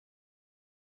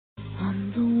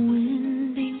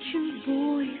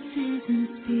and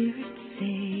spirits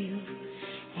sail.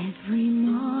 Every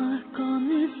mark on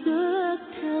this earth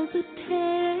tells a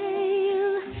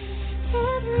tale.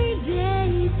 Every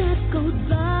day that goes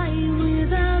by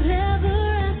without ever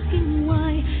asking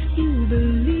why, you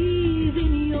believe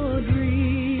in your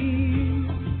dream.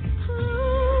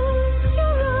 Close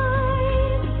your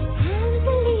eyes and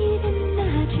believe in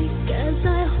magic as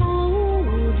I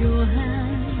hold your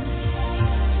hand.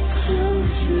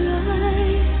 Close your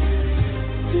eyes,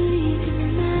 believe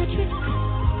in magic.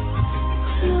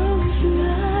 Close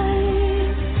your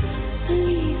eyes,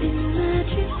 believe in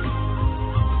magic.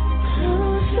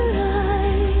 Close your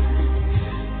eyes,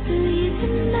 believe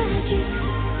in magic.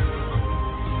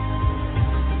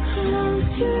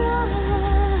 Close your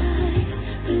eyes,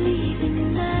 believe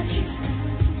in magic.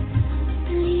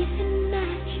 Believe in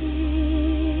magic.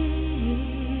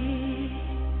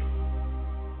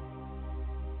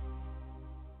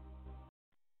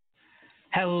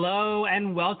 Hello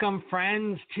and welcome,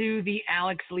 friends, to the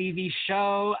Alex Levy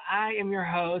Show. I am your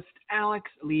host,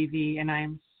 Alex Levy, and I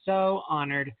am so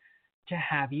honored to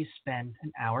have you spend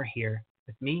an hour here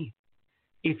with me.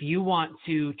 If you want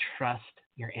to trust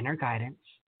your inner guidance,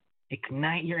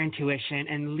 ignite your intuition,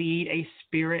 and lead a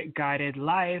spirit-guided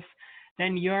life,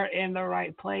 then you're in the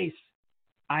right place.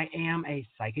 I am a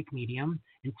psychic medium,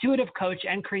 intuitive coach,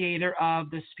 and creator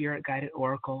of the Spirit Guided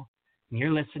Oracle, and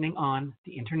you're listening on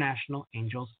the International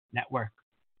Angels Network.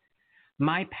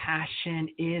 My passion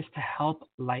is to help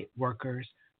light workers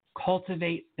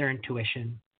cultivate their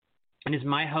intuition. And it's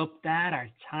my hope that our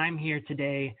time here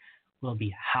today will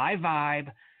be high vibe,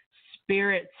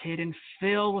 spirited, and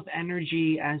filled with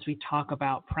energy as we talk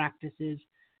about practices,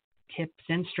 tips,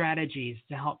 and strategies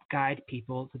to help guide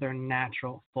people to their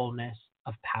natural fullness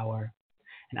of power.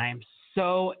 And I am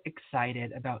so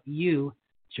excited about you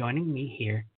joining me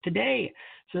here today.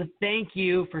 So thank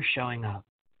you for showing up.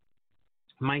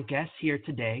 My guest here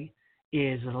today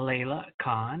is Leila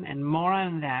Kahn, and more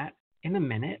on that in a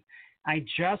minute. I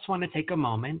just want to take a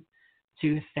moment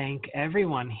to thank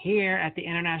everyone here at the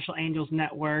International Angels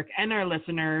Network and our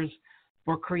listeners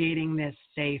for creating this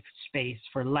safe space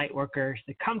for light workers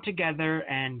to come together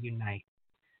and unite.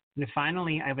 And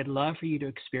finally, I would love for you to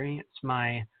experience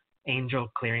my angel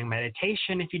clearing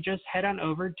meditation if you just head on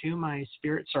over to my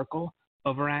spirit circle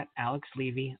over at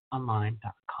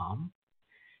alexlevyonline.com.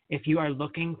 If you are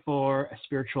looking for a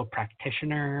spiritual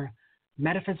practitioner,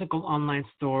 metaphysical online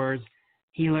stores,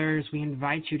 healers, we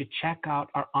invite you to check out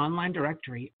our online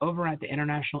directory over at the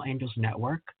International Angels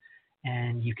Network,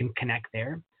 and you can connect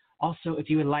there. Also, if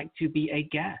you would like to be a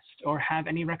guest or have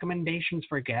any recommendations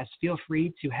for guests, feel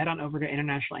free to head on over to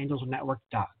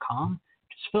internationalangelsnetwork.com.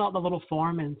 Just fill out the little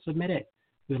form and submit it.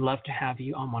 We'd love to have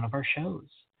you on one of our shows.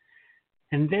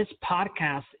 And this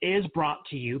podcast is brought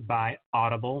to you by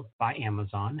Audible by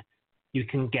Amazon. You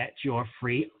can get your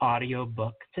free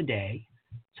audiobook today.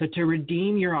 So to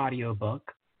redeem your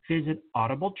audiobook, visit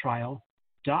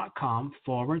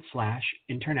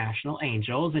audibletrial.com/international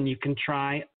angels, and you can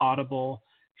try Audible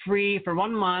free for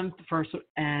 1 month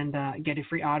and get a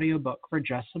free audiobook for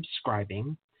just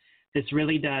subscribing. This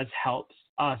really does help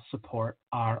us support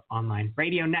our online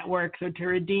radio network. So to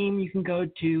redeem, you can go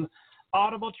to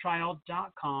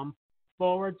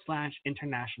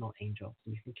audibletrial.com/international angels.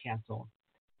 You can cancel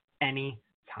any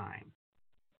time.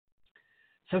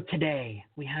 So today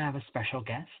we have a special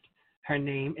guest. Her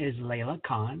name is Leila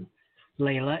Kahn.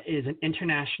 Leila is an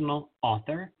international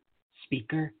author,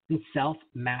 speaker, and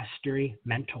self-mastery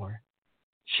mentor.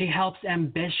 She helps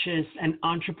ambitious and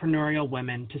entrepreneurial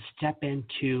women to step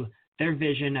into their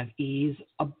vision of ease,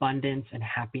 abundance, and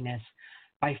happiness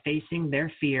by facing their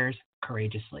fears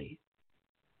courageously.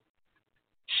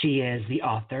 She is the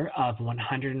author of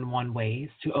 101 Ways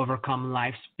to Overcome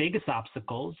Life's Biggest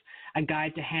Obstacles, a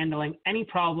guide to handling any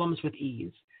problems with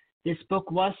ease. This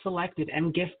book was selected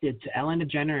and gifted to Ellen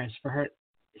DeGeneres for her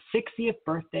 60th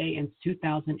birthday in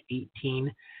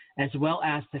 2018, as well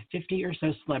as the 50 or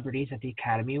so celebrities at the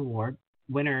Academy Award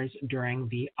winners during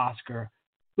the Oscar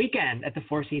weekend at the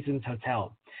Four Seasons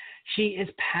Hotel. She is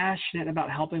passionate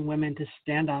about helping women to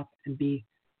stand up and be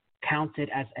counted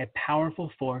as a powerful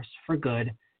force for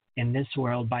good in this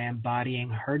world by embodying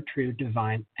her true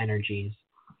divine energies.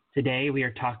 Today, we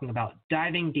are talking about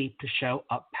diving deep to show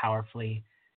up powerfully,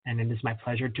 and it is my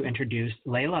pleasure to introduce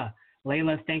Leila.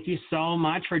 Leila, thank you so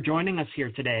much for joining us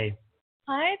here today.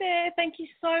 Hi there. Thank you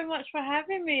so much for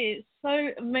having me. It's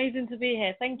so amazing to be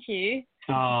here. Thank you.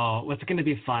 Oh, it's going to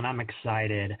be fun. I'm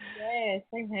excited. Yeah,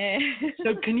 same here.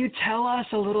 So can you tell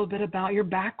us a little bit about your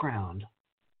background?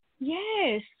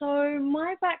 Yeah, so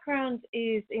my background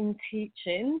is in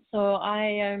teaching. So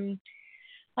I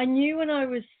I knew when I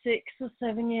was 6 or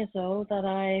 7 years old that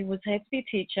I was here to be a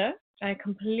teacher. I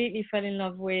completely fell in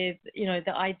love with,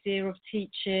 the idea of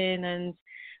teaching, and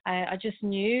I just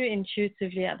knew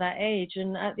intuitively at that age.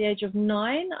 And at the age of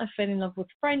 9, I fell in love with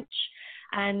French,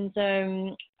 and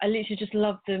I literally just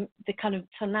loved the kind of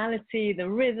tonality, the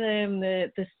rhythm,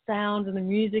 the sound and the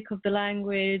music of the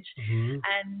language. Mm-hmm.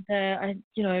 And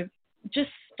I,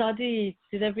 just studied,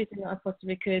 did everything that I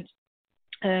possibly could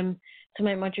to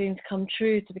make my dreams come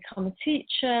true, to become a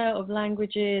teacher of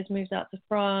languages, moved out to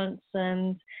France,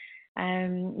 and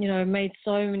made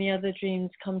so many other dreams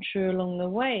come true along the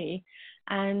way.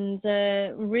 And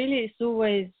really,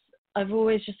 I've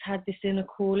always just had this inner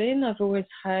calling. I've always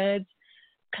heard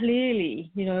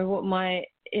clearly, what my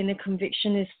inner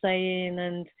conviction is saying,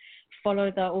 and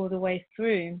followed that all the way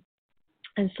through.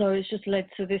 And so it's just led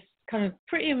to this kind of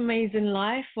pretty amazing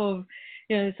life of,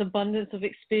 this abundance of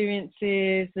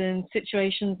experiences and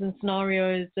situations and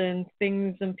scenarios and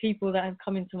things and people that have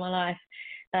come into my life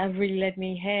that have really led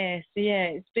me here. So yeah,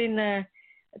 it's been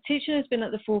teaching has been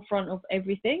at the forefront of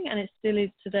everything, and it still is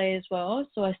today as well.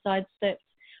 So I sidestepped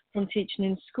from teaching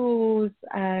in schools.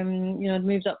 I'd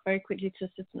moved up very quickly to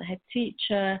assistant head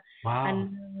teacher. Wow.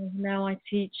 And now I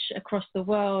teach across the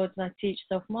world, and I teach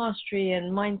self-mastery and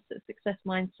mindset, success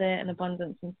mindset and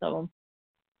abundance and so on.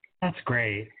 That's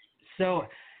great. So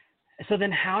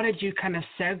then how did you kind of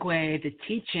segue the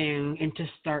teaching into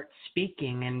start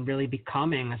speaking and really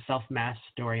becoming a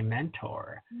self-mastery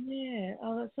mentor? Yeah,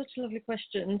 that's such a lovely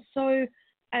question. So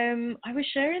I was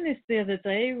sharing this the other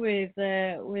day with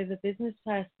a business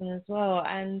person as well,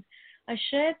 and I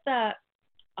shared that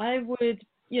I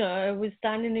was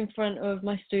standing in front of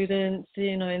my students,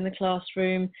 in the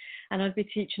classroom, and I'd be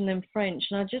teaching them French,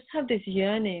 and I just have this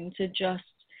yearning to just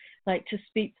to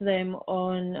speak to them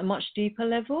on a much deeper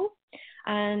level.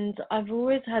 And I've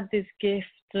always had this gift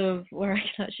of where I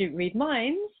can actually read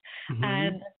minds, mm-hmm.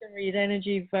 and I can read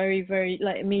energy very, very,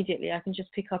 immediately. I can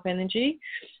just pick up energy.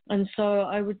 And so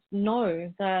I would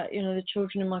know that, the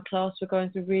children in my class were going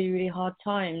through really, really hard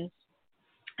times.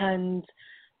 And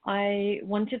I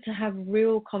wanted to have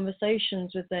real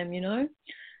conversations with them,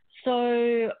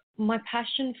 So my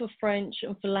passion for French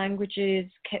and for languages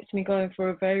kept me going for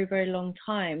a very, very long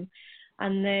time.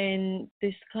 And then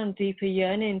this kind of deeper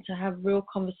yearning to have real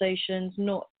conversations,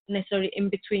 not necessarily in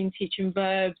between teaching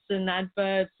verbs and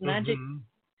adverbs and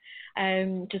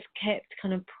adjectives, just kept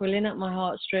kind of pulling at my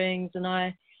heartstrings. And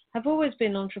I have always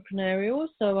been entrepreneurial,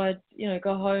 so I'd,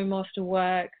 go home after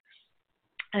work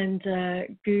and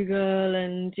Google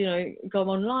and, go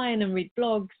online and read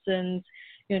blogs and,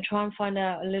 try and find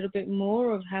out a little bit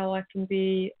more of how I can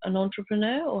be an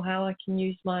entrepreneur, or how I can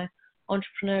use my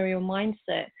entrepreneurial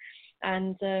mindset.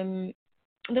 And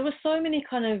there were so many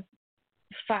kind of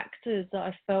factors that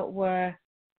I felt were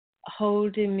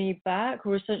holding me back,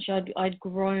 or essentially I'd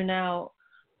grown out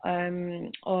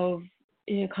of,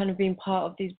 kind of being part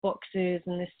of these boxes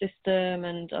and this system,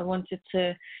 and I wanted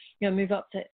to, move up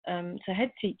to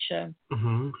head teacher.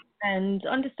 Mm-hmm. And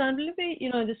understandably,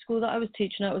 the school that I was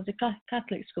teaching at was a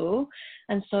Catholic school,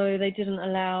 and so they didn't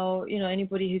allow,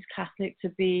 anybody who's Catholic to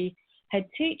be head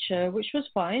teacher, which was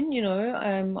fine,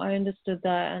 I understood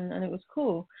that, and it was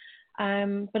cool.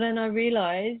 But then I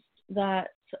realized that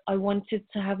I wanted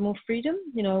to have more freedom.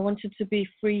 I wanted to be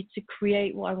free to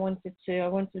create what I wanted to. I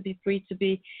wanted to be free to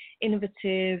be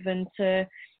innovative and to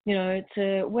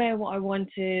wear what I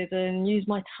wanted and use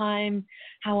my time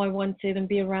how I wanted and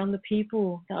be around the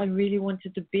people that I really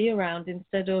wanted to be around,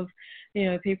 instead of,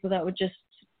 people that were just,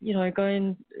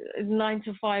 going 9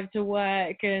 to 5 to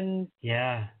work and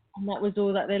that was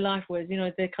all that their life was,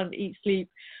 their kind of eat, sleep,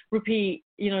 repeat,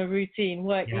 routine,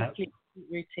 work, eat, sleep,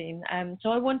 routine. So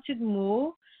I wanted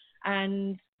more.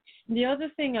 And the other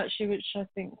thing actually, which I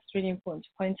think is really important to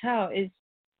point out, is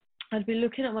I'd be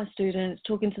looking at my students,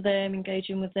 talking to them,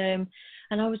 engaging with them,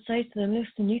 and I would say to them,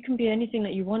 listen, you can be anything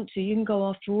that you want to. You can go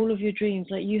after all of your dreams.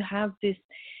 You have this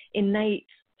innate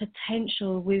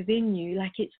potential within you,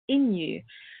 it's in you.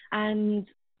 And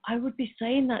I would be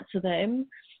saying that to them.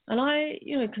 And I,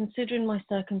 considering my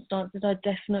circumstances, I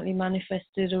definitely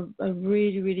manifested a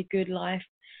really, really good life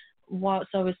whilst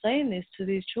I was saying this to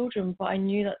these children. But I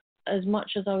knew that as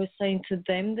much as I was saying to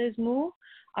them, there's more,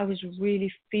 I was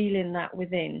really feeling that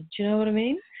within. Do you know what I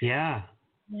mean? Yeah.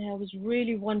 Yeah, I was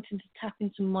really wanting to tap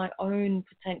into my own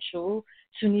potential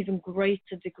to an even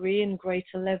greater degree and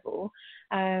greater level.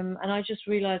 And I just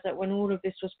realized that when all of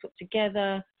this was put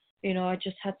together, I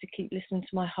just had to keep listening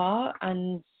to my heart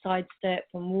and sidestep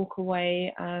and walk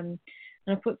away. And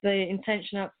I put the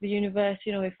intention out to the universe,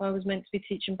 if I was meant to be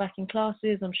teaching back in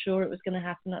classes, I'm sure it was going to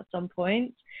happen at some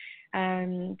point.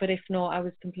 But if not, I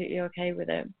was completely okay with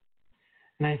it.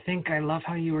 And I think I love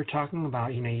how you were talking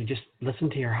about, you just listen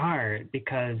to your heart,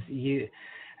 because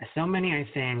so many, I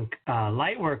think,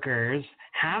 light workers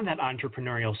have that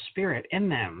entrepreneurial spirit in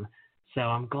them. So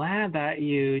I'm glad that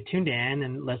you tuned in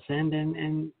and listened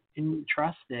and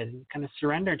trusted and kind of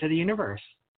surrendered to the universe.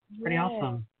 It's pretty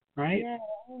awesome, right? Yeah,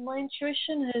 my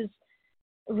intuition has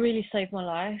really saved my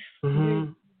life. Mm-hmm.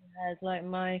 Really has. Like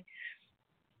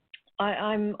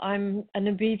I'm an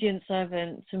obedient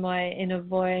servant to my inner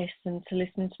voice and to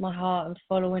listening to my heart and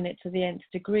following it to the nth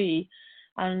degree.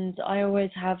 And I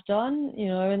always have done,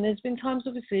 and there's been times,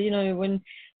 obviously, when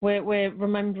we're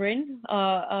remembering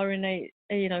our innate,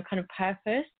 kind of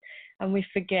purpose, and we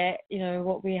forget,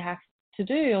 what we have to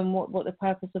do and what the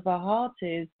purpose of our heart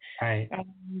is. Right.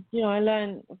 I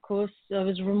learned, of course, I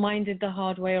was reminded the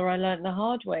hard way, or I learned the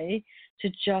hard way, to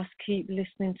just keep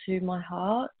listening to my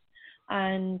heart.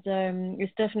 And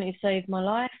it's definitely saved my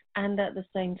life. And at the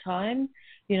same time,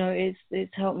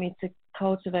 it's helped me to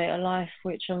cultivate a life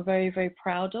which I'm very, very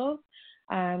proud of,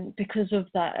 because of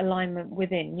that alignment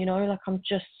within. Like I'm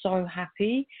just so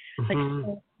happy, like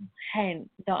so content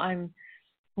that I'm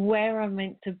where I'm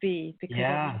meant to be,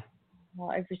 because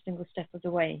every single step of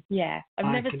the way. Yeah,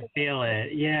 I can feel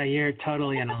it. Yeah, you're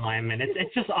totally in alignment.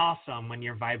 It's just awesome when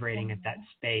you're vibrating at that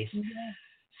space. Yeah.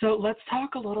 So let's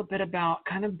talk a little bit about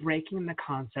kind of breaking the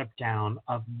concept down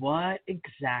of what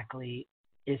exactly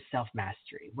is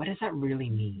self-mastery. What does that really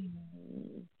mean?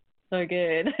 So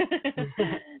good.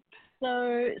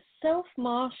 So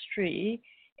self-mastery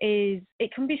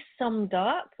it can be summed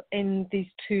up in these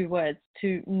two words: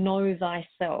 to know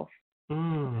thyself.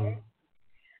 Okay?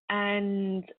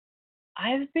 And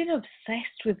I've been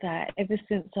obsessed with that ever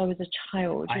since I was a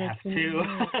child. I have too.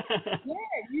 Yeah,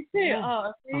 you too. Yeah.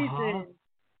 Oh, amazing.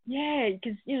 Yeah,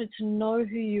 because, to know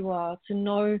who you are, to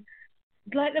know,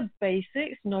 like, the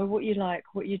basics, know what you like,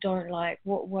 what you don't like,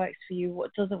 what works for you, what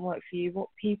doesn't work for you, what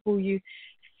people you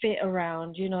fit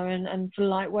around, and for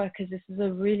light workers, this is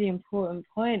a really important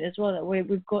point as well, that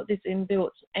we've got this inbuilt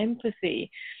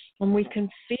empathy, and we can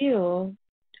feel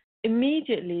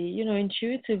immediately,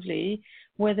 intuitively,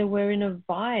 whether we're in a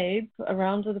vibe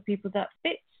around other people that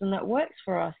fits and that works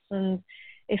for us. And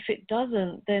if it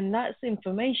doesn't, then that's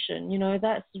information,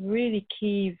 that's really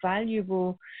key,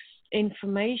 valuable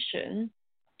information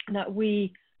that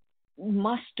we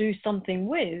must do something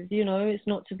with, it's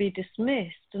not to be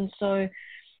dismissed. And so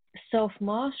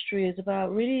self-mastery is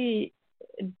about really,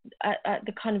 at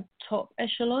the kind of top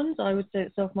echelons, I would say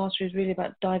that self-mastery is really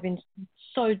about diving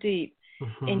so deep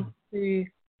into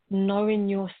knowing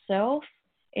yourself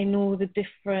with all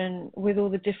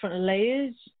the different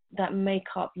layers that make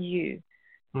up you.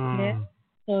 Yeah.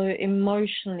 So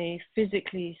emotionally,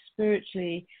 physically,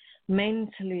 spiritually,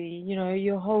 mentally,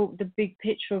 the big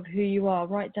picture of who you are,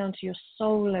 right down to your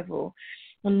soul level,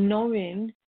 and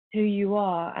knowing who you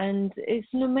are. And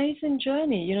it's an amazing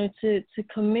journey, to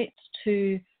commit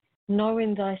to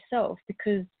knowing thyself,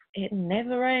 because it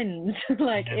never ends.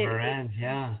 Like it never ends,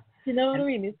 yeah. You know what I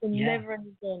mean? It's a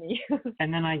never-ending journey.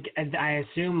 And then I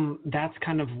assume that's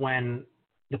kind of when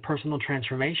the personal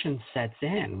transformation sets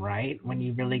in, right? When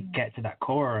you really get to that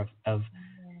core of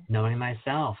knowing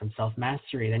thyself and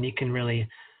self-mastery, then you can really,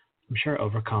 I'm sure,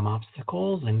 overcome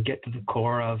obstacles and get to the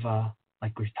core of,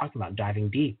 like we were talking about, diving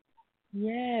deep.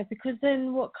 Yeah, because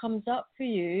then what comes up for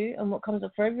you and what comes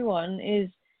up for everyone is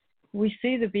we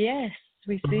see the BS,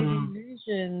 we see the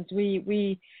illusions,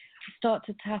 we start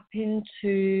to tap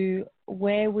into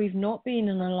where we've not been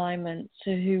in alignment to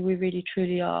who we really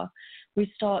truly are.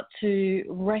 We start to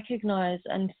recognize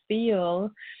and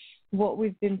feel what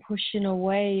we've been pushing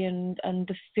away, and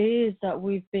the fears that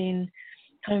we've been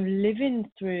kind of living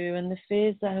through, and the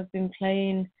fears that have been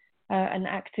playing an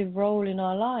active role in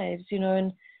our lives,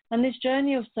 and this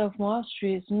journey of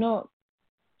self-mastery is not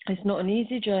an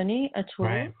easy journey at all.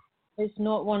 Right. It's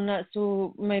not one that's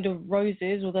all made of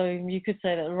roses, although you could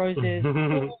say that roses,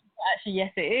 actually,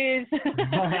 yes, it is.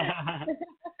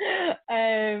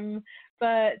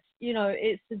 But,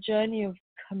 it's a journey of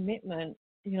commitment,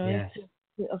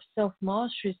 of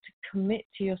self-mastery, is to commit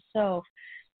to yourself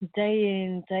day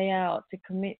in, day out, to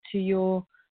commit to your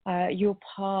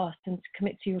path, and to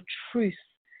commit to your truth,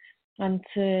 and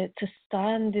to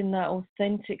stand in that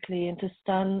authentically, and to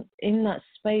stand in that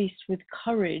space with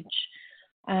courage.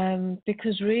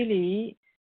 Because really,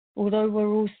 although we're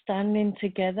all standing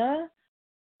together,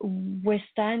 we're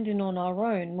standing on our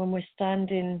own when we're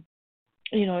standing,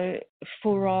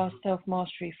 for our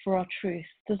self-mastery, for our truth.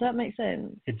 Does that make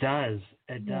sense? It does.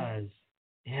 It does.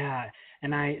 Yeah.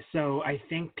 And I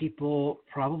think people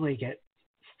probably get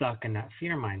stuck in that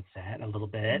fear mindset a little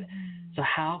bit. So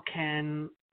how can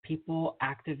people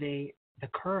activate the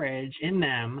courage in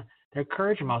them, their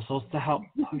courage muscles, to help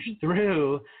push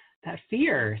through that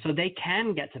fear so they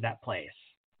can get to that place?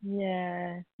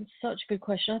 Yeah, it's such a good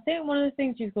question. I think one of the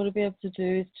things you've got to be able to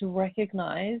do is to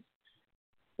recognize,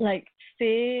 like,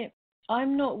 fear.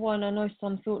 I'm not one, I know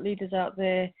some thought leaders out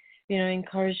there,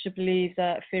 encourage to believe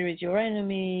that fear is your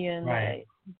enemy and that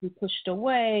you be pushed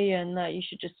away and that you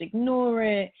should just ignore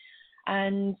it.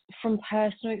 And from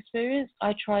personal experience,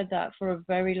 I tried that for a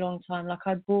very long time. Like,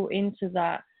 I bought into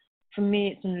that. For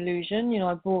me, it's an illusion.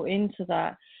 I bought into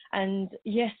that. And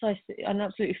yes, and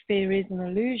absolutely fear is an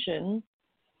illusion.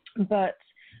 But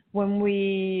when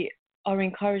we are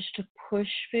encouraged to push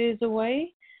fears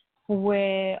away,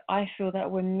 where I feel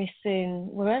that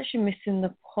we're actually missing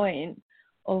the point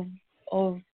of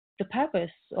the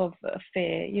purpose of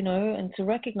fear, and to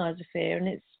recognize the fear. And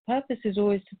its purpose is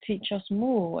always to teach us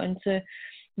more and to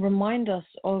remind us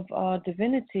of our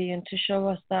divinity and to show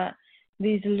us that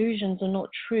these illusions are not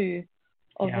true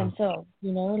of themselves,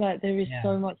 like there is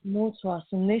so much more to us.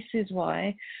 And this is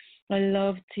why I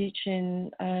love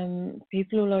teaching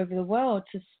people all over the world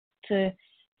to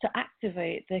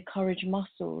activate their courage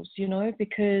muscles,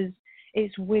 because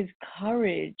it's with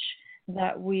courage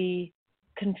that we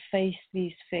can face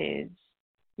these fears.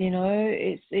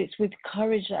 It's with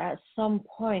courage that at some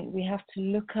point we have to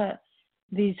look at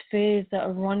these fears that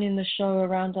are running the show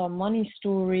around our money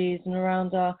stories and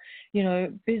around our,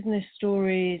 business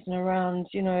stories and around,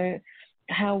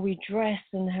 how we dress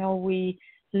and how we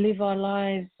live our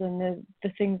lives and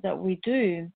the things that we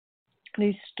do.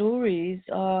 These stories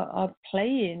are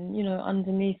playing,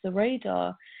 underneath the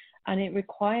radar, and it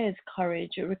requires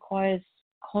courage. It requires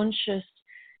conscious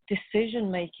decision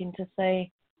making to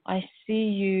say, I see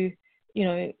you,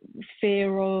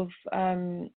 fear of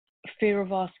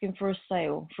asking for a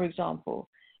sale, for example,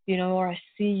 or I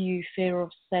see you, fear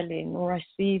of selling, or I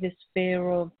see this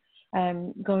fear of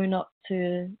going up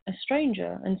to a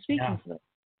stranger and speaking to them.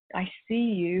 I see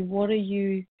you. What are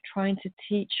you trying to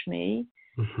teach me?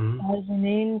 Diving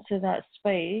into that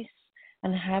space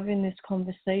and having this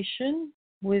conversation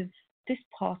with this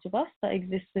part of us that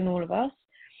exists in all of us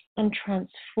and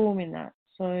transforming that.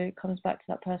 So it comes back to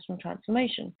that personal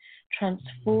transformation,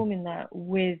 transforming that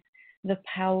with the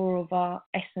power of our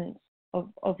essence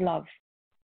of love.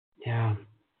 Yeah.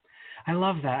 I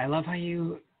love that. I love how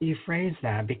you phrase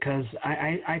that, because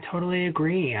I totally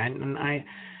agree. And I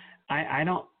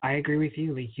agree with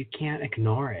you. Like, you can't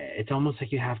ignore it. It's almost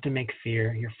like you have to make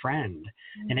fear your friend.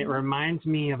 And it reminds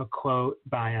me of a quote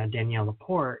by Danielle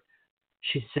Laporte.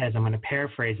 She says, I'm going to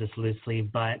paraphrase this loosely,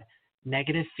 but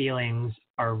negative feelings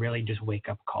are really just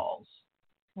wake-up calls.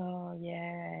 Oh,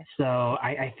 yeah. So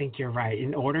I think you're right.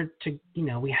 In order to,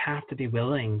 we have to be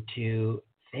willing to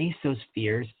face those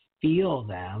fears, feel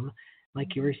them,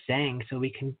 like you were saying, so we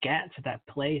can get to that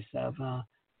place of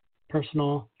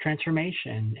personal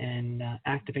transformation and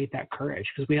activate that courage,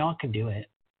 because we all can do it.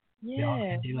 Yeah. We all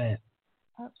can do it.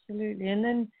 Absolutely. And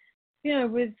then,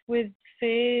 with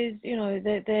fears,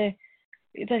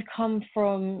 they come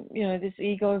from, this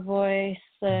ego voice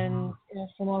and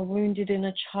from our wounded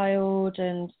inner child,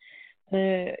 and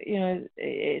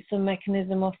it's a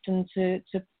mechanism often to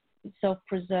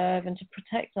self-preserve and to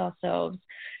protect ourselves.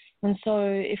 And so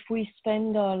if we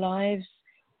spend our lives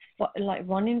like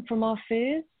running from our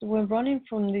fears, we're running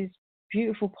from these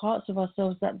beautiful parts of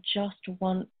ourselves that just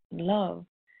want love.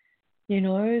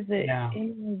 That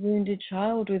inner wounded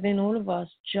child within all of us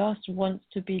just wants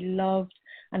to be loved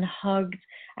and hugged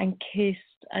and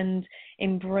kissed and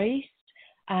embraced.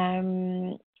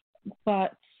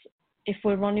 But if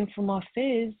we're running from our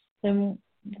fears, then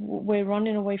we're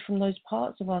running away from those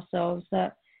parts of ourselves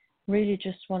that really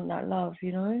just want that love,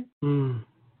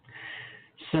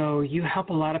 So you help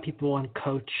a lot of people and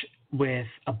coach with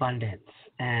abundance,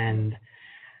 and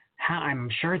how I'm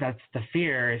sure that's the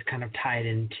fear is kind of tied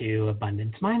into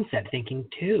abundance mindset thinking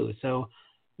too. So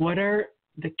what are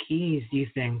the keys, do you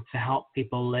think, to help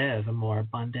people live a more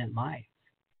abundant life?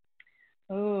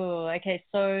 Oh, okay.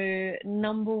 So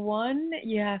number one,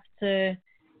 you have to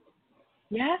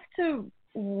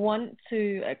want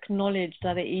to acknowledge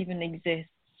that it even exists,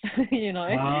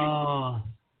 Oh.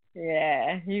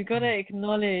 Yeah, you got to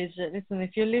acknowledge that, listen,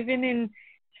 if you're living in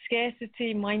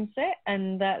scarcity mindset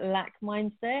and that lack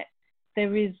mindset,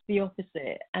 there is the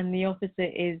opposite, and the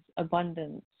opposite is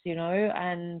abundance,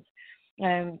 and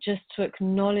just to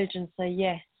acknowledge and say,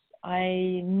 yes,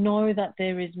 I know that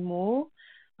there is more,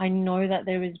 I know that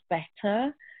there is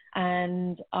better,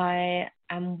 and I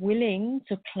am willing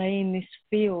to play in this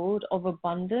field of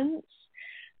abundance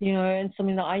you know, and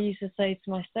something that I used to say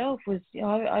to myself was, you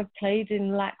know, I've played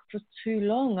in lack for too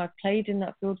long. I've played in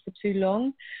that field for too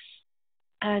long.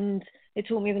 And it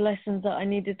taught me the lessons that I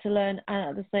needed to learn. And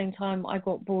at the same time, I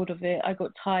got bored of it. I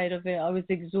got tired of it. I was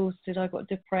exhausted. I got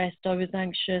depressed. I was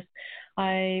anxious.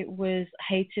 I was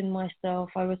hating myself.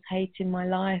 I was hating my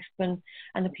life and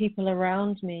the people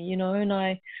around me, you know, and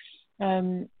I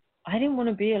didn't want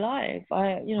to be alive.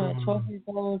 At 12 years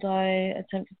old, I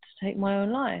attempted to take my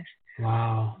own life.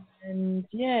 Wow. And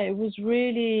yeah, it was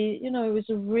really, you know,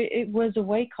 it was a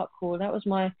wake up call. That was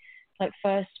my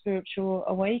first spiritual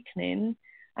awakening.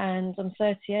 And I'm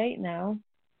 38 now.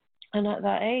 And at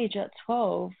that age, at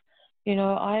 12, you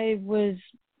know, I was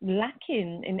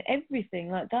lacking in everything.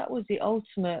 Like, that was the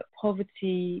ultimate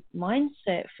poverty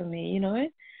mindset for me, you know,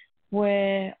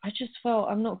 where I just felt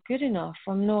I'm not good enough.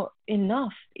 I'm not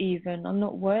enough even. I'm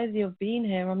not worthy of being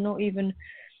here. I'm not even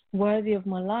worthy of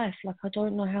my life. Like, I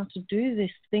don't know how to do this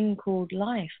thing called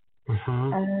life.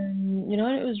 You know,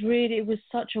 it was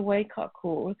such a wake up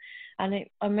call. And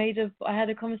I had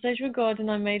a conversation with God, and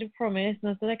I made a promise,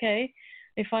 and I said, okay,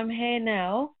 if I'm here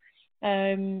now,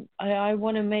 I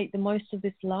want to make the most of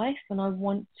this life, and I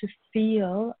want to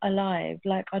feel alive.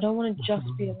 Like, I don't want to just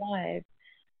be alive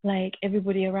like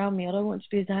everybody around me. I don't want to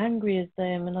be as angry as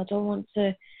them, and I don't want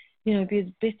to, you know, be as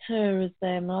bitter as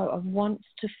them. I want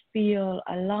to feel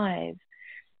alive.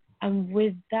 And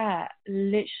with that,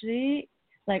 literally,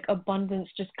 like, abundance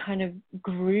just kind of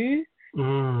grew,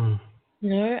 you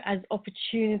know, as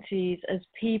opportunities, as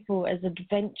people, as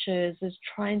adventures, as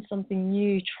trying something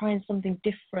new, trying something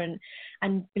different,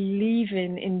 and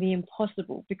believing in the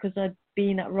impossible, because I'd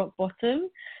been at rock bottom.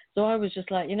 So I was just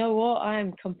like, you know what, I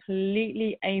am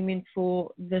completely aiming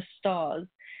for the stars.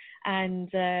 And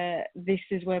this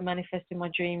is where manifesting my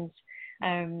dreams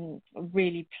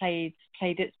really played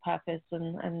its purpose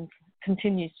and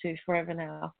continues to forever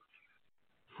now.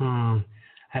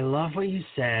 I love what you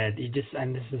said.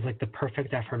 And this is like the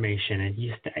perfect affirmation. And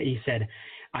you said,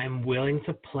 I'm willing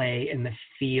to play in the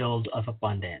field of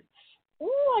abundance. Ooh,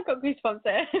 I got goosebumps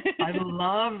there. I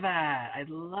love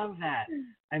that.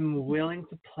 I'm willing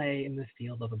to play in the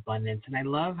field of abundance. And I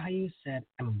love how you said,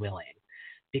 I'm willing,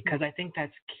 because I think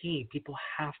that's key. People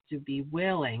have to be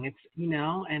willing. It's, you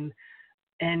know,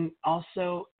 and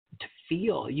also to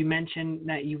feel. You mentioned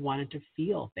that you wanted to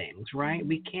feel things, right?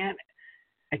 We can't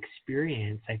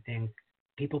experience. I think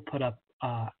people put up,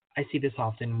 I see this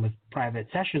often with private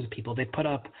sessions with people, they put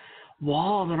up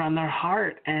walls around their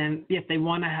heart, and if they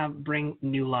want to bring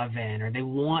new love in, or they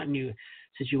want new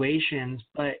situations,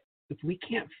 but if we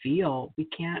can't feel, we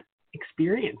can't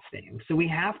experience things. So we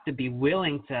have to be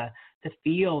willing to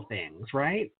feel things,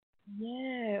 right?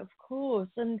 Yeah, of course.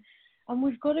 And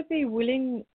we've got to be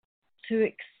willing to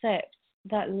accept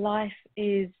that life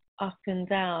is up and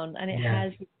down, and it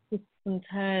has twists and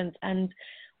turns. And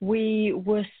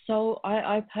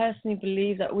I personally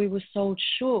believe that we were sold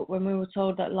short when we were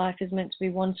told that life is meant to be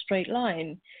one straight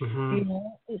line. You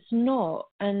know, it's not.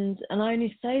 And I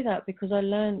only say that because I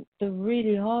learned the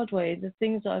really hard way, the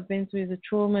things that I've been through, the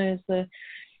traumas, the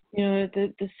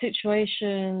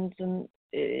situations, and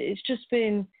it's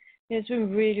been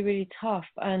really, really tough.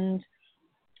 And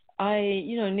I,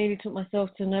 you know, nearly took myself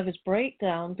to a nervous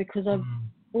breakdown because I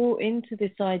bought into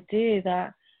this idea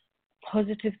that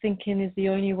positive thinking is the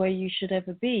only way you should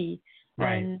ever be.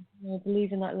 Right. And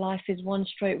believing that life is one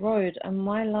straight road. And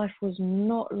my life was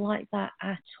not like that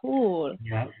at all.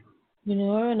 Yeah. You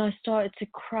know, and I started to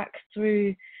crack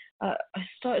through, I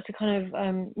started to kind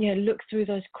of, look through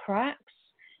those cracks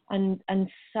and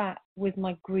sat with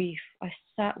my grief. I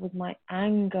sat with my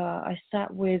anger. I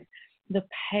sat with the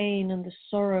pain and the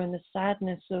sorrow and the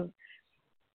sadness of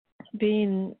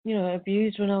being, you know,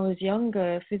 abused when I was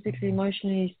younger, physically,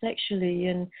 emotionally, sexually,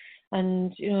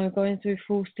 and you know, going through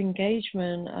forced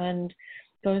engagement and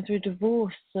going through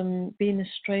divorce and being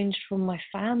estranged from my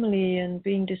family and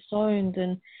being disowned.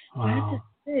 And I had to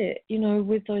sit, you know,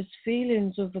 with those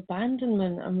feelings of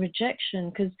abandonment and rejection,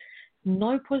 because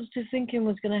no positive thinking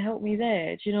was going to help me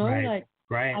there. Do you know?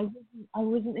 Right. I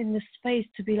wasn't in the space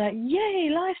to be like, yay,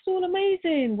 life's all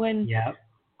amazing, when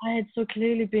I had so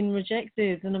clearly been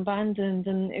rejected and abandoned.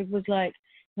 And it was like,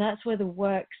 that's where the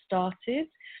work started,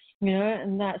 you know,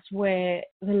 and that's where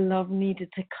the love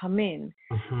needed to come in.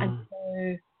 And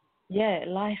so,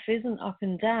 life isn't up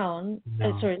and down. No.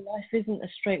 Life isn't a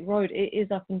straight road. It is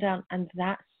up and down, and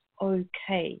that's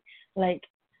okay. Like,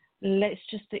 let's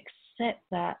just accept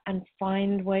that and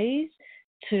find ways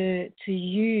to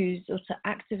use or to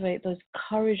activate those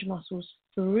courage muscles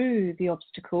through the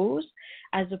obstacles,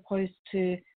 as opposed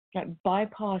to like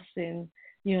bypassing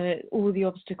all the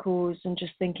obstacles and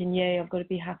just thinking, yay, I've got to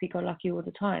be happy-go-lucky all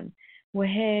the time. We're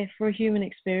here for a human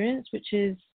experience, which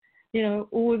is,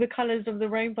 all the colors of the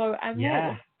rainbow and more.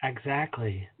 Yeah,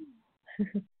 exactly.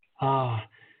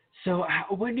 So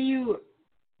what do you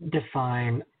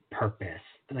define purpose,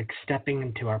 like stepping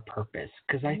into our purpose?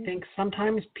 Because I think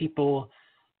sometimes people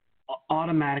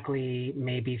automatically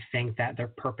maybe think that their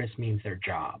purpose means their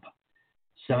job.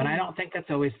 So, and I don't think that's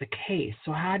always the case.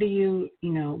 So how do you,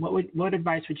 what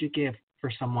advice would you give for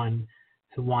someone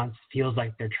who feels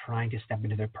like they're trying to step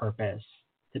into their purpose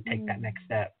to take that next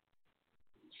step?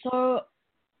 So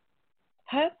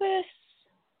purpose,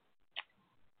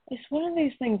 it's one of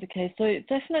these things, okay? So it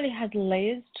definitely has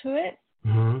layers to it.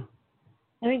 Mm-hmm.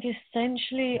 I think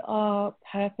essentially our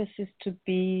purpose is to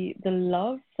be the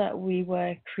love that we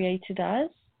were created as,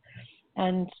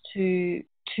 and to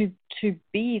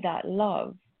be that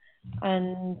love.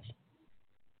 And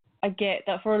I get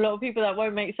that for a lot of people that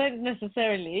won't make sense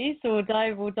necessarily, so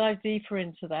we'll dive deeper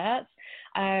into that.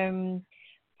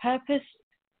 Purpose,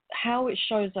 how it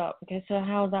shows up, okay, so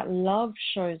how that love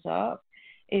shows up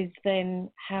is then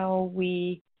how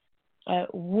we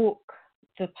walk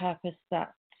the purpose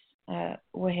that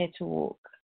we're here to walk.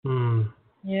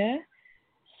 Yeah.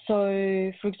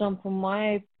 So, for example,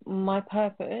 my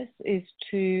purpose is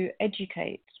to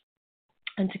educate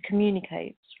and to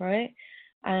communicate, right?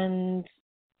 And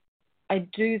I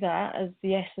do that as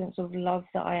the essence of love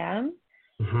that I am,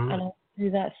 and I do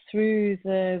that through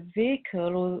the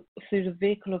vehicle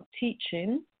of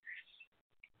teaching,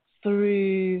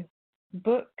 through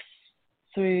books,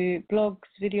 through blogs,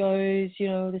 videos,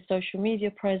 the social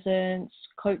media presence,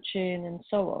 coaching, and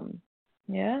so on.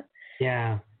 Yeah?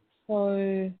 Yeah.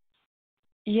 So,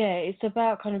 yeah, it's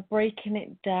about kind of breaking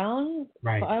it down.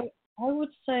 Right. But I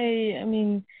would say,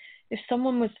 if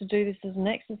someone was to do this as an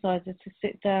exercise, is to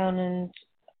sit down, and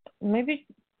maybe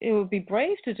it would be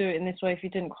brave to do it in this way if you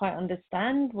didn't quite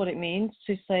understand what it means,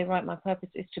 to say, right, my purpose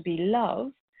is to be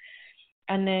love.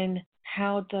 And then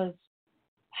how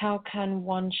can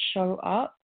one show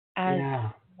up as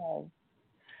love?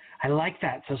 I like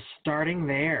that. So starting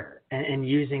there and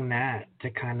using that to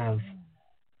kind of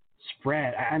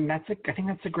spread, and I think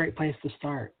that's a great place to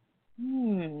start.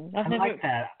 I like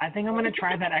that. I think I'm going to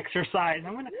try that exercise.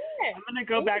 I'm going to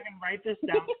go back and write this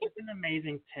down. It's an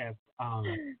amazing tip.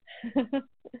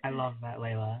 I love that,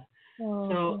 Leila.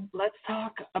 So let's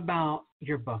talk about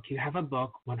your book. You have a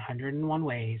book, 101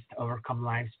 Ways to Overcome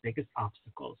Life's Biggest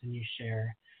Obstacles, and you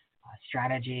share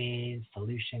strategies,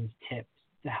 solutions, tips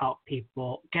to help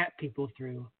get people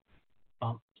through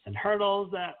bumps and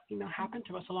hurdles that happen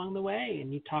to us along the way.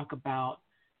 And you talk about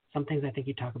some things I think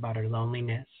you talk about are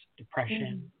loneliness,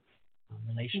 depression,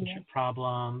 relationship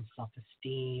problems,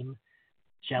 self-esteem,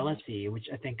 jealousy, which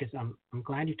I think is I'm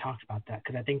glad you talked about that,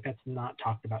 because I think that's not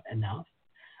talked about enough.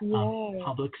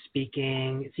 Public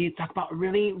speaking. So you talk about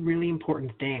really, really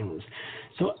important things.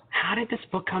 So how did this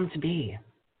book come to be?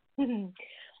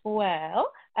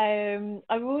 Well, I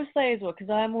will say as well,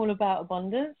 because I am all about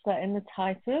abundance, that in the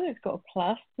title it's got a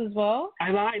plus as well.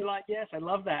 Yes, I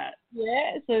love that.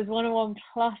 Yeah, so it's 101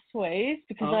 plus ways,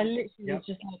 because I literally was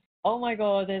just like, oh my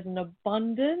God, there's an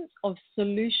abundance of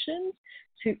solutions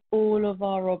to all of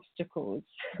our obstacles.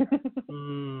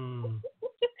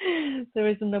 There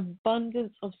is an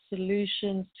abundance of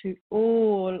solutions to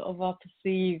all of our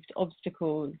perceived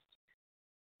obstacles.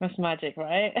 That's magic,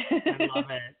 right?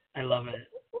 I love it.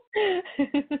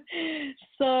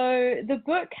 So the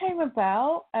book came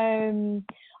about.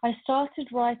 I started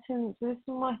writing. So this is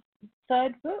my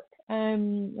third book.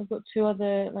 I've got 2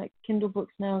 other Kindle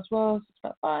books now as well. So it's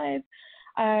about 5.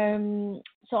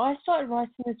 So I started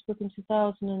writing this book in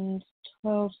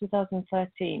 2012,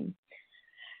 2013.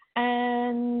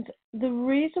 And the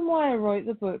reason why I wrote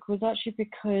the book was actually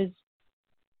because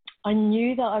I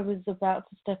knew that I was about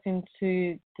to step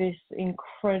into this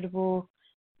incredible,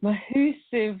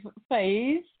 massive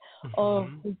phase of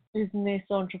the business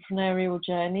entrepreneurial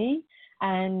journey.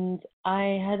 And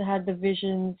I had the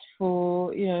visions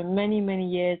for, many, many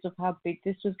years of how big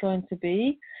this was going to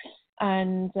be.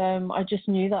 And I just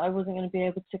knew that I wasn't going to be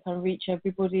able to kind of reach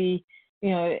everybody,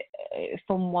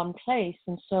 from one place.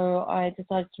 And so I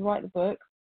decided to write the book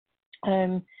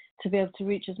to be able to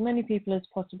reach as many people as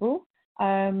possible.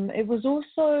 It was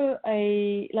also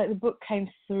the book came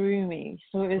through me.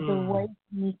 So it was a way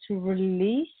for me to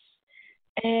release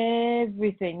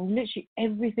everything, literally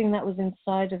everything that was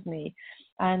inside of me.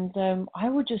 And I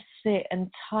would just sit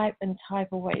and type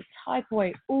away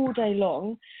all day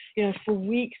long, for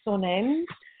weeks on end.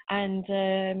 And,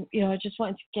 I just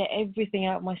wanted to get everything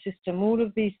out of my system, all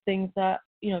of these things that,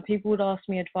 people would ask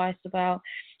me advice about.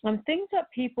 things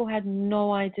that people had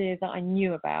no idea that I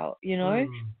knew about, you know,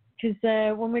 Mm.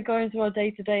 because when we're going through our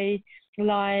day-to-day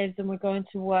lives and we're going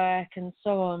to work and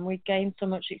so on, we gain so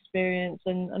much experience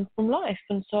and from life.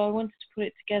 And so I wanted to put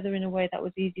it together in a way that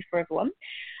was easy for everyone.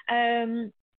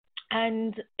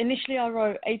 And initially I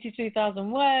wrote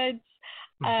 82,000 words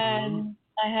and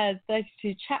I had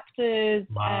 32 chapters.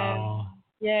 Wow.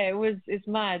 Yeah, it's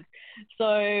mad.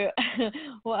 So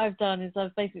what I've done is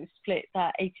I've basically split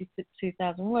that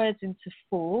 82,000 words into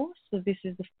 4. So this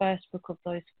is the first book of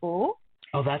those 4.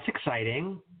 Oh, that's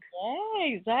exciting. Yeah,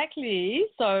 exactly.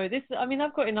 So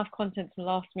I've got enough content to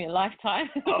last me a lifetime.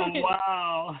 Oh,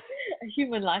 wow. A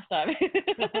human lifetime.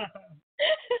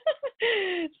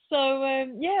 So,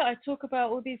 I talk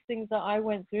about all these things that I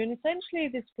went through. And essentially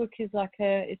this book is like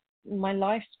it's my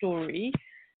life story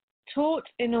taught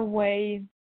in a way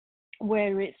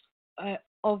where it's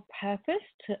of purpose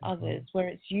to others, where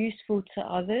it's useful to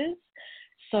others,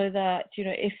 so that, you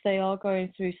know, if they are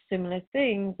going through similar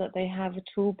things, that they have a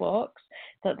toolbox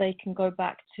that they can go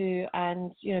back to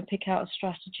and, you know, pick out a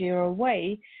strategy or a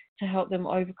way to help them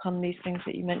overcome these things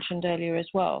that you mentioned earlier as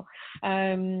well.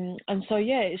 And so,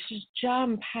 it's just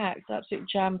jam-packed, absolutely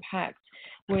jam-packed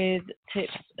with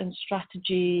tips and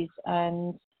strategies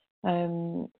and,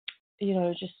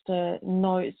 just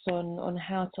notes on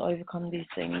how to overcome these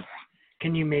things.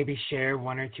 Can you maybe share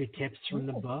 1 or 2 tips from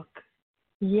the book?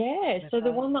 Yeah, so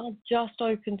the one that I've just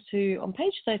opened to on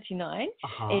page 39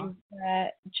 is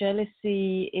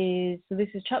jealousy is, so this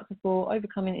is chapter 4,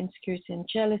 overcoming insecurity and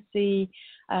jealousy.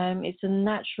 It's a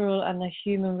natural and a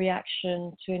human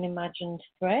reaction to an imagined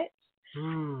threat.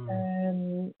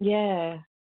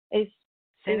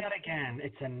 Say that again.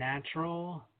 It's a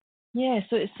natural. Yeah,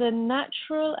 so it's a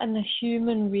natural and a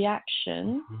human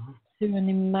reaction to an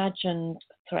imagined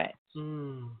threat.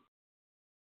 I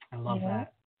love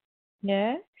that.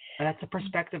 Yeah. That's a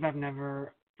perspective I've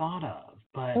never thought of.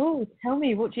 But tell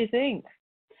me, what do you think?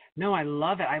 No, I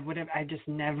love it. I just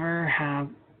never have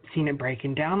seen it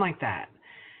breaking down like that.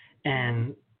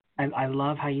 And I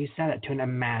love how you said it, to an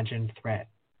imagined threat.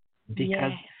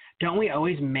 Because don't we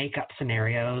always make up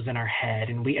scenarios in our head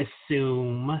and we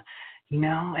assume, you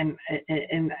know, and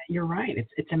you're right,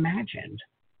 it's imagined.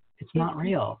 It's not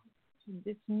real.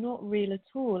 It's not real at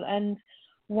all. And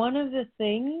one of the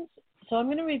things, so I'm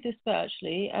going to read this bit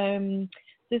actually,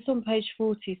 this on page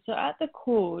 40. So at the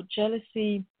core,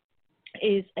 jealousy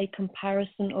is a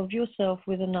comparison of yourself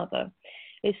with another.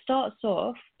 It starts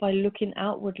off by looking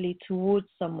outwardly towards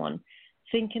someone,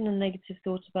 thinking a negative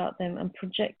thought about them and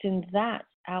projecting that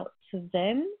out to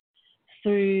them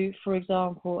through, for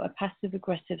example, a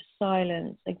passive-aggressive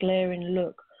silence, a glaring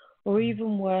look, or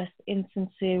even worse,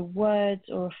 insincere words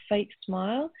or a fake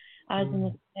smile as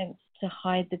an attempt to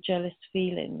hide the jealous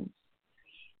feelings.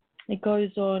 It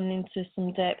goes on into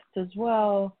some depth as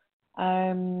well,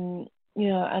 and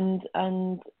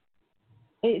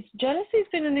jealousy's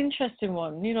been an interesting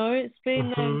one. You know, it's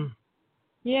been,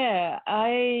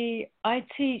 I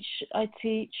teach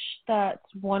that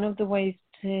one of the ways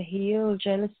to heal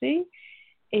jealousy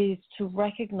is to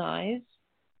recognize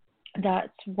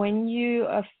that when you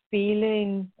are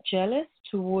feeling jealous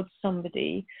towards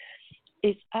somebody,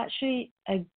 it's actually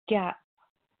a gap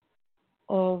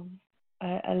of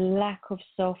a lack of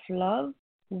self-love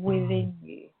within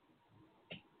you.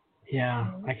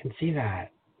 Yeah, I can see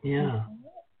that. Yeah.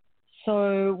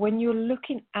 So when you're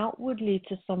looking outwardly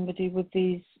to somebody with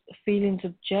these feelings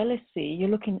of jealousy, you're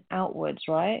looking outwards,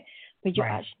 right? But you're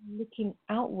actually looking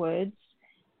outwards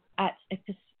at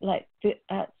the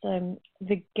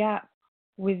gap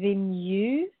within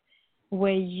you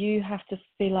where you have to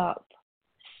fill up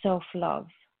self-love.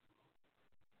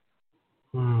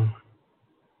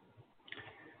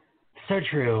 So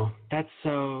true. That's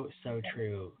so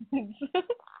true.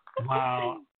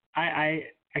 Wow. I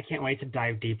can't wait to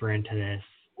dive deeper into this,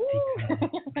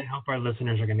 because I hope our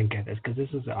listeners are going to get this, because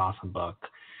this is an awesome book.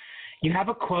 You have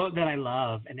a quote that I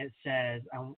love, and it says,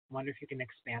 I wonder if you can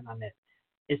expand on it.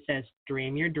 It says,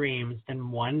 dream your dreams,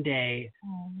 then one day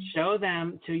show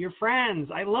them to your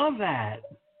friends. I love that.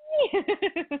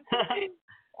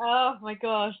 Oh my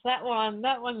gosh, that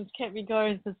one's kept me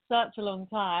going for such a long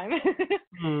time.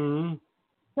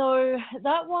 So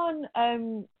that one,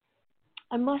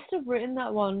 I must have written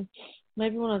that one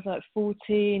maybe when I was like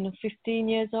 14 or 15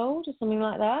 years old or something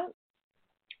like that.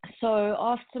 So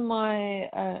after my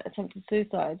attempted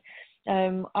suicide,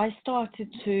 I started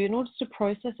to, in order to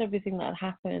process everything that had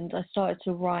happened, I started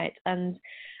to write, and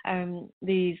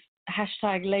these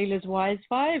hashtag Leila's Wise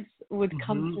vibes would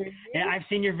come through. Yeah, I've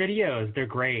seen your videos. They're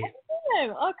great.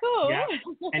 Oh, cool. Yeah.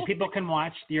 And people can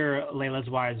watch your Leila's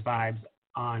Wise vibes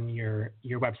on your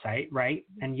website, right?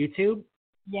 And YouTube?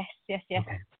 Yes.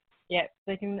 Okay. Yep,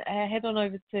 they can head on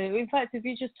over to, in fact, if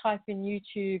you just type in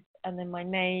YouTube and then my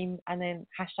name and then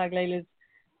hashtag Leila's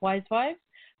Wise Vibes,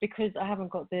 because I haven't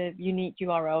got the unique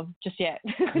URL just yet.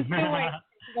 Still waiting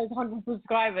for those 100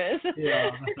 subscribers.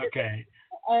 Yeah, that's okay.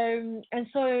 And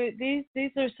so these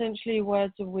are essentially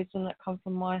words of wisdom that come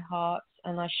from my heart,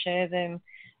 and I share them.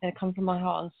 They come from my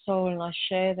heart and soul, and I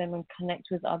share them and connect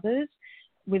with others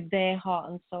with their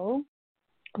heart and soul,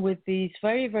 with these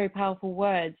very, very powerful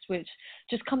words which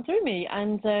just come through me.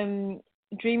 And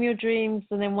dream your dreams,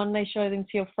 and then one day show them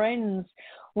to your friends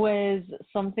was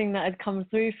something that had come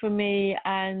through for me.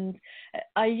 And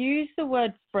I use the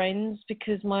word friends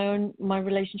because my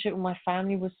relationship with my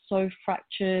family was so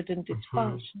fractured and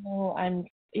dysfunctional, and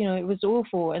it was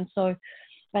awful. And so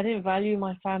I didn't value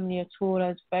my family at all. I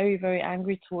was very, very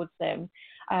angry towards them.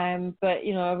 But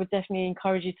I would definitely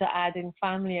encourage you to add in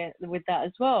family with that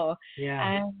as well.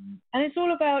 Yeah. And it's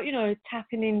all about,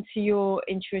 tapping into your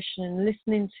intuition and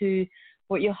listening to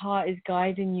what your heart is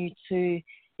guiding you to,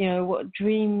 what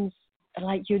dreams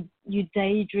like you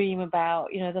daydream about,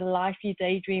 the life you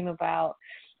daydream about,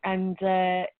 and,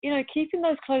 keeping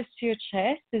those close to your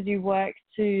chest as you work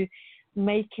to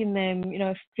making them,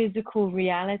 physical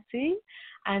reality.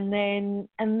 And then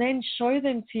show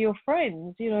them to your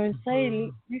friends, and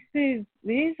say,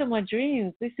 these are my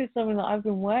dreams. This is something that I've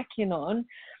been working on,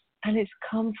 and it's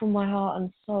come from my heart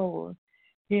and soul,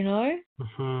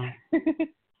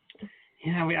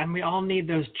 Yeah, we all need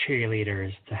those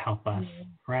cheerleaders to help us,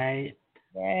 right?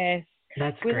 Yes.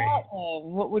 That's Without great.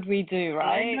 them, what would we do,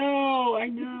 right? I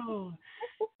know.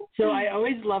 So I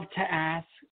always love to ask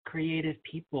creative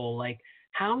people, like,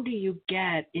 how do you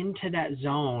get into that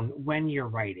zone when you're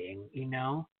writing,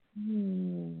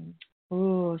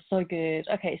 Oh, so good.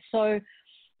 Okay, so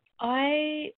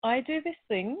I do this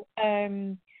thing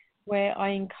where I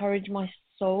encourage my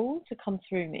soul to come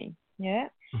through me. Yeah.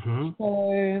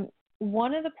 So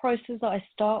one of the processes that I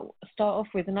start off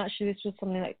with, and actually this was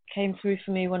something that came through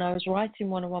for me when I was writing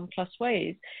 101 Plus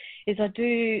Ways, is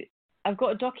I've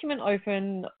got a document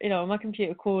open, on my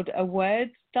computer called a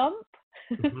word dump.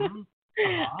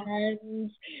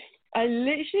 And I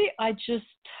just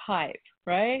type,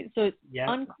 right? So it's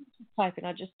unconscious typing.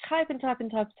 I just type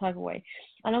away.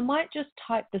 And I might just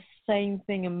type the same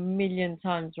thing a million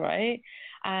times, right?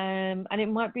 And it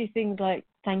might be things like,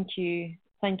 thank you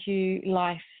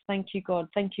life, thank you God,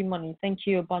 thank you money, thank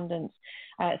you abundance,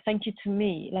 thank you to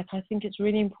me. Like, I think it's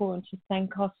really important to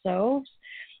thank ourselves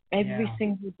every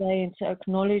single day, and to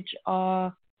acknowledge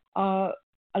our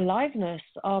aliveness,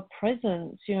 our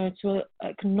presence, to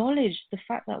acknowledge the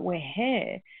fact that we're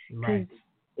here. Because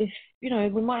if,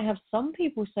 we might have some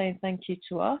people saying thank you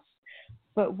to us,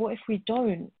 but what if we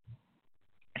don't?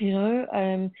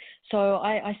 So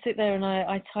I sit there and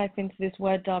I type into this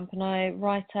word dump, and I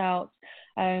write out,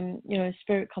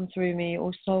 spirit come through me,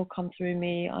 or soul come through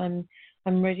me. I'm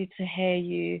ready to hear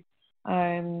you.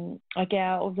 I get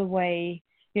out of the way,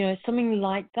 something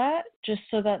like that, just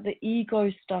so that the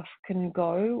ego stuff can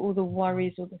go, all the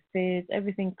worries, all the fears,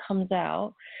 everything comes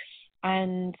out.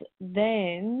 And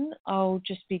then I'll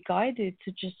just be guided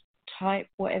to just type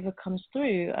whatever comes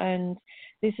through. And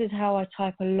this is how I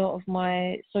type a lot of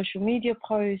my social media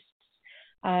posts,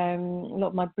 a lot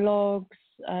of my blogs.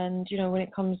 And, when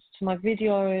it comes to my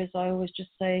videos, I always just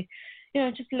say,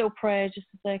 just a little prayer, just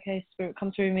to say, okay, spirit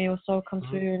come through me, or soul come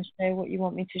through, and share what you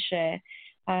want me to share.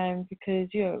 Because,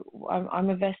 I'm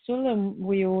a vessel, and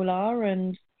we all are.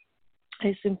 And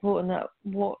it's important that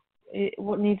what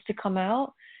needs to come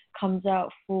out comes out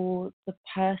for the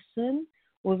person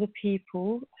or the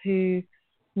people who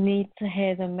need to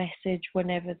hear the message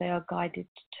whenever they are guided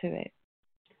to it.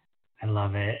 I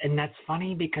love it. And that's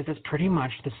funny because it's pretty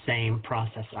much the same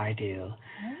process I do.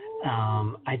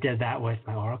 I did that with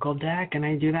my Oracle deck, and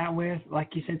I do that with,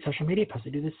 like you said, social media posts. I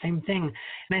do the same thing.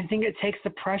 And I think it takes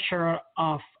the pressure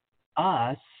off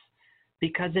us,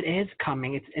 because it is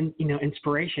coming. It's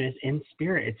inspiration is in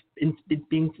spirit. It's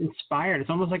being inspired.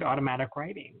 It's almost like automatic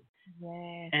writing.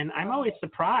 Yes. And I'm always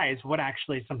surprised what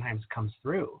actually sometimes comes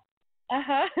through.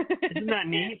 Isn't that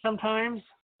neat sometimes?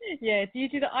 Yeah. Do you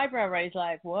do the eyebrow raise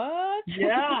like, what?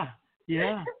 Yeah.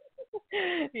 Yeah.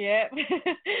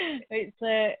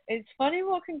 It's funny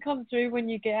what can come through when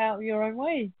you get out of your own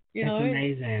way. It's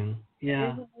amazing. Yeah.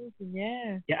 It is amazing.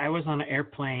 Yeah. Yeah. I was on an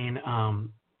airplane.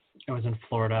 I was in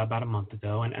Florida about a month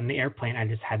ago, and on the airplane, I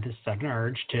just had this sudden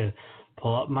urge to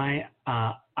pull up my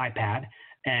iPad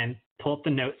and pull up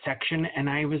the note section, and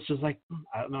I was just like,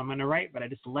 I don't know what I'm going to write, but I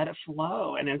just let it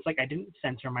flow. And it's like I didn't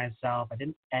censor myself. I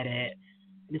didn't edit.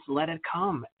 just let it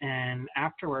come. And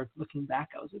afterwards, looking back,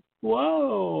 I was like,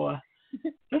 whoa,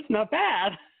 that's not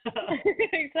bad.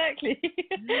 Exactly.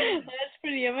 That's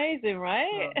pretty amazing,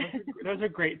 right? Those are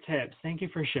great tips. Thank you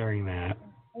for sharing that.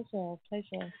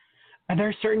 Pleasure. Are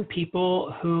there certain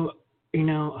people who,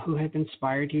 who have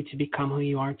inspired you to become who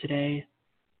you are today?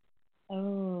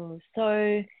 Oh,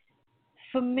 so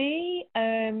for me,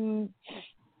 it's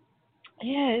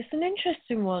an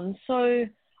interesting one. So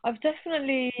I've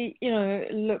definitely,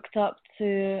 looked up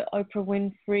to Oprah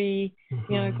Winfrey,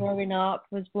 growing up.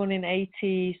 I was born in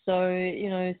 80, so,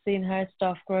 seeing her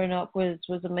stuff growing up was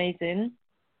amazing.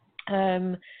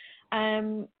 I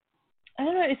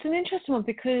don't know, it's an interesting one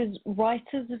because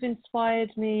writers have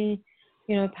inspired me,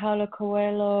 Paulo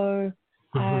Coelho.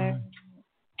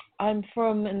 I'm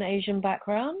from an Asian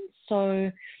background,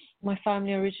 so my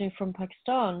family originally from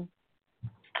Pakistan.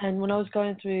 And when I was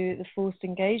going through the forced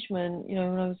engagement,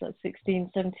 when I was like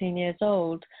 16, 17 years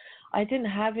old, I didn't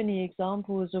have any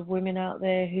examples of women out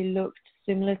there who looked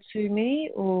similar to me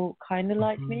or kind of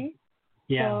like me.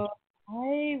 Yeah. So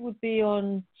I would be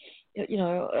on,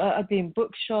 I'd be in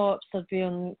bookshops, I'd be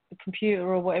on the computer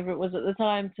or whatever it was at the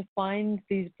time to find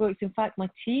these books. In fact, my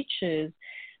teachers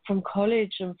from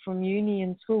college and from uni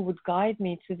and school would guide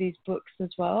me to these books as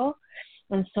well.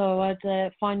 And so I'd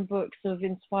find books of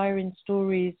inspiring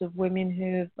stories of women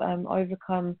who have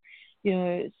overcome,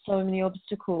 so many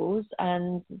obstacles,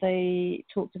 and they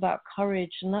talked about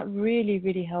courage, and that really,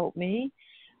 really helped me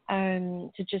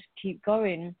to just keep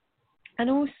going. And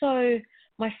also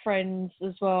my friends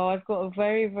as well. I've got a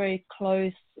very, very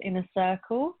close inner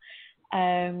circle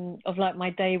of like my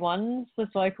day ones.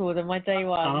 That's what I call them, my day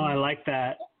ones. Oh, I like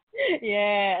that.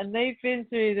 Yeah, and they've been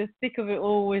through the thick of it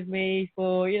all with me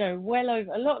for, a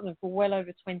lot of them for well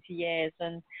over 20 years,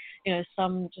 and,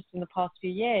 some just in the past few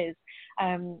years.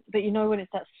 But when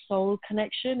it's that soul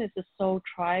connection, it's a soul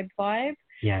tribe vibe.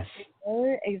 Yes.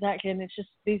 Exactly, and it's just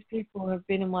these people have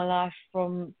been in my life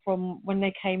from when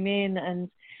they came in, and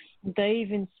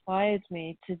they've inspired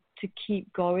me to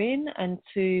keep going and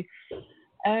to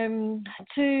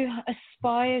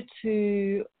aspire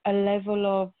to a level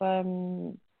of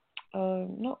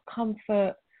not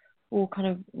comfort or kind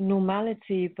of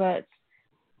normality, but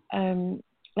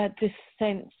like this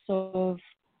sense of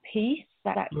peace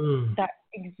that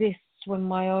exists when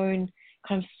my own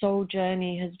kind of soul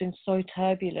journey has been so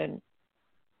turbulent,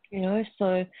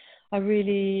 so I've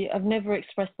never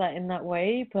expressed that in that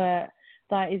way, but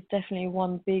that is definitely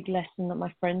one big lesson that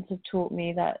my friends have taught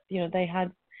me, that, they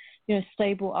had,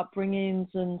 stable upbringings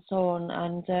and so on.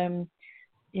 And,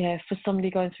 for somebody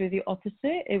going through the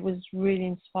opposite, it was really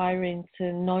inspiring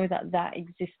to know that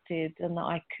existed and that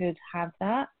I could have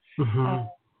that,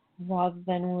 rather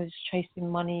than always chasing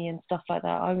money and stuff like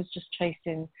that. I was just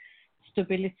chasing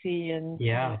stability and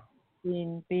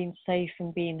being safe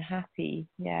and being happy.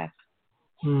 Yeah.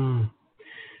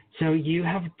 So you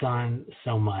have done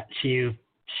so much. You've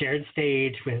shared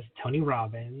stage with Tony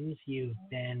Robbins. You've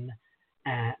been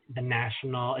at the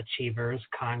National Achievers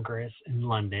Congress in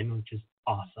London, which is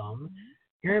awesome.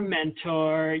 You're a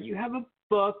mentor. You have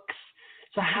books.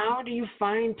 So how do you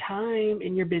find time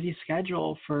in your busy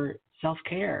schedule for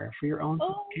self-care, for your own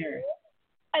self-care?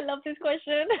 I love this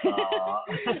question.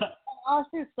 I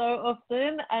ask this so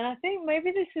often, and I think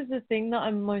maybe this is the thing that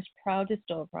I'm most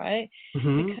proudest of, right?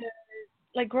 Because,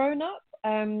 like, growing up,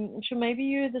 I'm sure maybe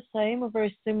you're the same or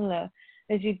very similar,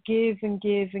 as you'd give and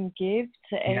give and give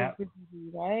to everybody,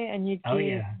 right? And you'd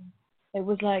give. It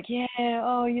was like,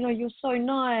 you're so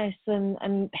nice,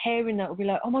 and hearing that would be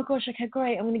like, oh my gosh, okay,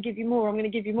 great, I'm going to give you more, And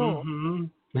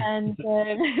I'm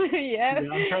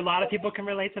sure a lot of people can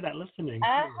relate to that listening.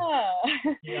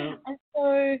 And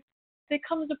so there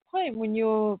comes a point when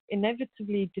you're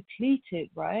inevitably depleted,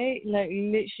 right? Like,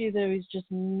 literally there is just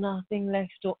nothing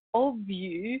left of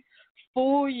you,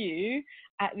 for you,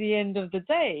 at the end of the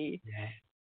day.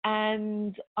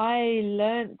 And I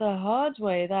learned the hard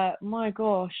way that, my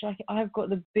gosh, I've got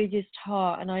the biggest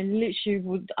heart, and I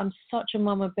literally I'm such a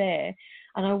mama bear,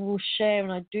 and I will share,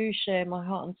 and I do share my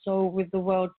heart and soul with the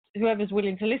world, whoever's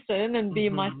willing to listen and be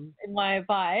in my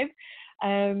vibe,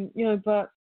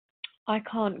 but I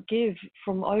can't give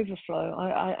from overflow.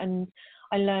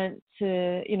 I learned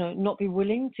to, not be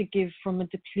willing to give from a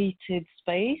depleted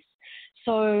space.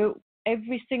 So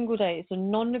every single day, it's a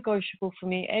non-negotiable for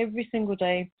me. Every single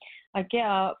day, I get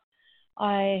up,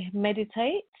 I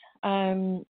meditate,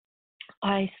 I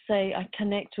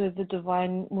connect with the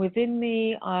divine within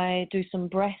me, I do some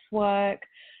breath work,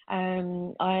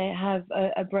 I have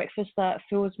a breakfast that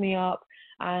fills me up,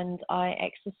 and I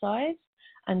exercise.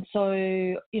 And so,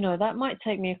 that might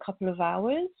take me a couple of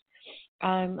hours,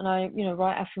 and I,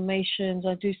 write affirmations.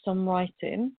 I do some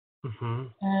writing.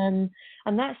 Mm-hmm.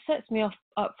 And that sets me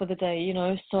up for the day,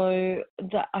 so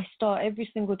that I start every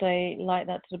single day like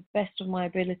that to the best of my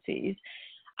abilities.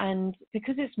 And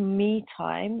because it's me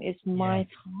time, it's my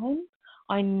time,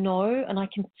 I know, and I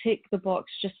can tick the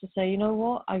box just to say, you know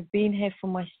what, I've been here for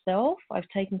myself. I've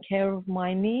taken care of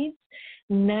my needs.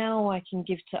 Now I can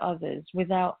give to others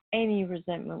without any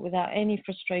resentment, without any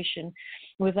frustration,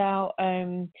 without,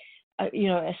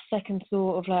 a second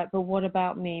thought of like, but what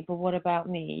about me? But what about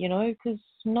me? Because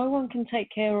no one can take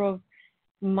care of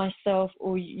myself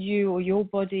or you or your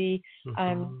body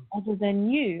other than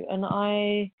you. And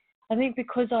I think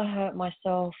because I hurt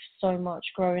myself so much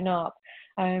growing up,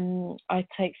 I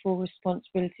take full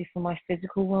responsibility for my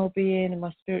physical well-being and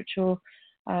my spiritual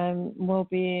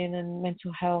well-being and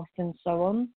mental health and so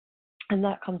on. And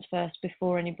that comes first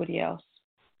before anybody else.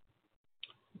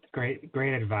 Great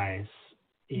advice.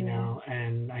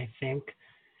 And I think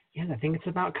it's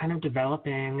about kind of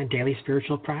developing a daily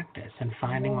spiritual practice and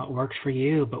finding what works for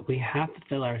you, but we have to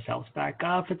fill ourselves back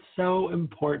up. It's so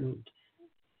important.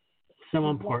 So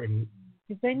important.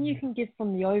 Because then you can give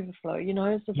from the overflow,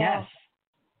 it's about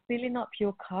filling up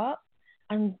your cup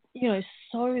and,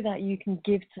 so that you can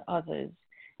give to others.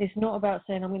 It's not about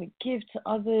saying I'm going to give to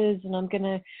others and I'm going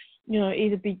to,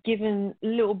 either be given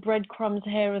little breadcrumbs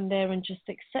here and there and just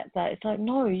accept that. It's like,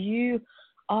 no, you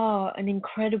are an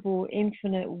incredible,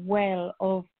 infinite well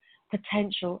of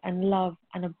potential and love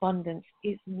and abundance.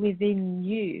 It's within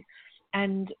you.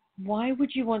 And why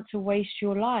would you want to waste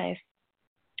your life,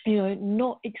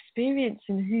 not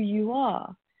experiencing who you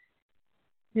are?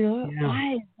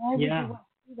 Why would you want to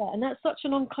do that? And that's such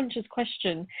an unconscious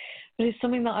question, but it's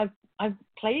something that I've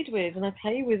played with and I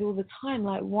play with all the time.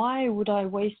 Like, why would I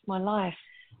waste my life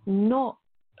not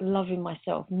loving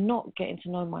myself, not getting to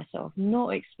know myself, not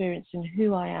experiencing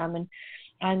who I am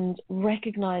and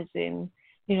recognizing,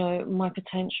 my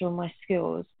potential, my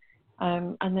skills.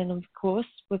 And then, of course,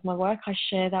 with my work, I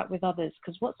share that with others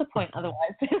because what's the point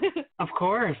otherwise? Of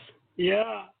course.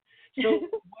 Yeah. So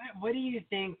what do you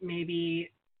think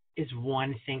maybe is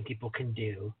one thing people can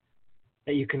do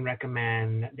that you can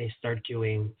recommend they start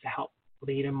doing to help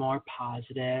lead a more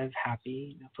positive,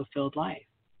 happy, fulfilled life?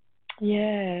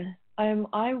 Yeah.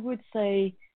 I would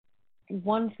say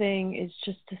one thing is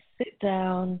just to sit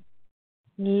down,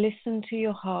 listen to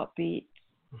your heartbeat,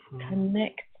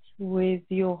 connect with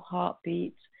your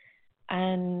heartbeat,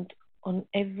 and on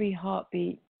every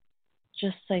heartbeat,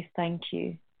 just say thank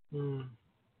you.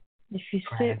 If you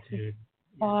sit for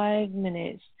 5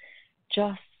 minutes,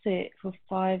 just sit for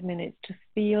 5 minutes to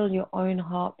feel your own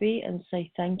heartbeat and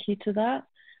say thank you to that.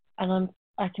 And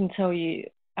I can tell you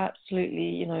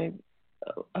absolutely,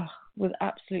 with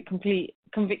absolute complete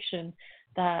conviction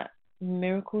that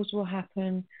miracles will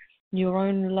happen. Your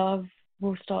own love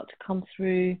will start to come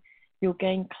through. You'll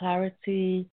gain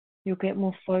clarity. You'll get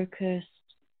more focused.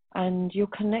 And you'll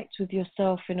connect with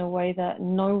yourself in a way that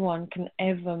no one can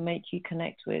ever make you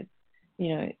connect with,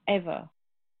 ever.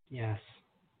 Yes.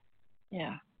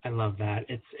 Yeah. I love that.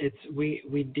 There's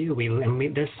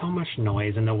so much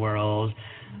noise in the world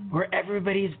where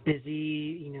everybody's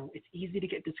busy. It's easy to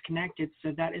get disconnected.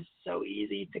 So that is so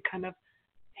easy to kind of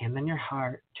hand on your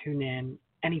heart, tune in.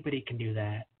 Anybody can do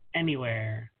that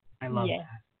anywhere. I love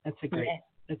that. That's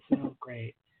so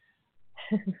great.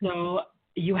 So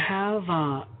you have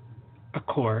a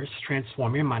course,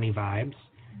 Transform Your Money Vibes,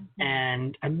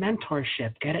 and a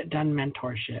mentorship, Get It Done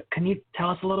mentorship. Can you tell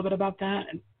us a little bit about that?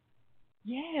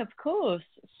 Yeah, of course.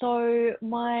 So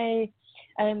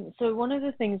so one of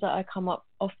the things that I come up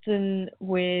often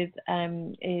with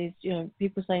is,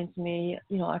 people saying to me,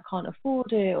 I can't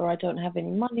afford it, or I don't have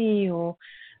any money, or,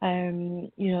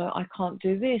 I can't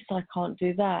do this, I can't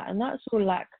do that. And that's all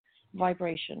lack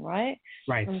vibration, right?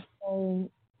 Right. And so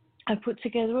I put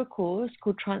together a course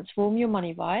called Transform Your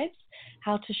Money Vibes,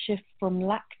 how to shift from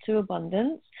lack to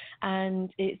abundance. And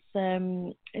it's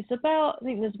about, I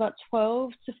think there's about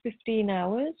 12 to 15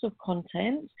 hours of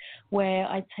content where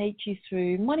I take you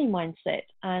through money mindset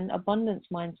and abundance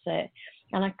mindset.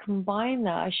 And I combine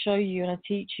that, I show you and I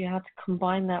teach you how to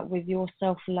combine that with your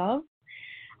self-love.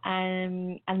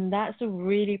 And that's a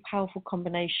really powerful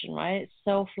combination, right?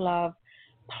 Self-love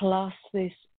plus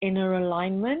this inner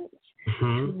alignment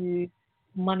to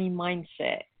money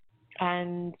mindset,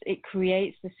 and it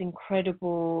creates this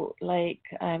incredible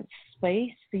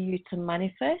space for you to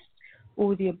manifest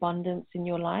all the abundance in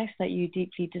your life that you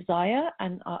deeply desire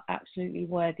and are absolutely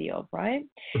worthy of, right?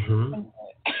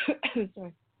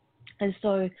 Sorry. And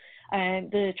so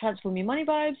the Transform Your Money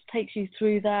Vibes takes you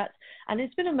through that, and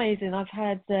it's been amazing. I've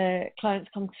had clients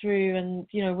come through and,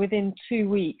 within 2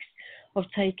 weeks of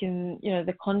taking,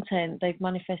 the content. They've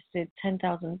manifested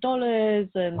 $10,000,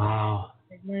 and Wow.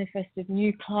 they've manifested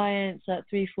new clients at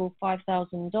 $3,000, $4,000,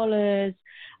 $5,000.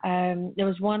 There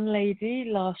was one lady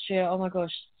last year, oh my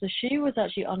gosh, so she was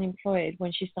actually unemployed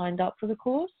when she signed up for the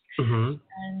course,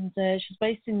 and she's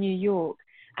based in New York.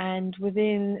 And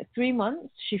within 3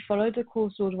 months, she followed the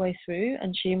course all the way through,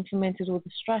 and she implemented all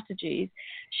the strategies.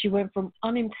 She went from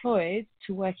unemployed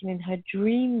to working in her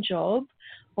dream job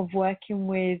of working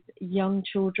with young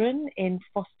children in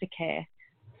foster care,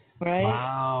 right?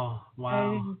 Wow.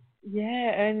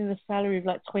 Earning a salary of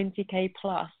like 20K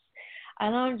plus.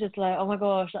 And I'm just like, oh my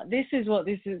gosh, this is what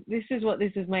this is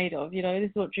made of, this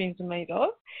is what dreams are made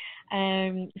of.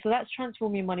 So that's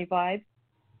Transform Your Money Vibe.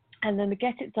 And then the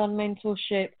Get It Done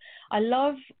mentorship. I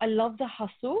love the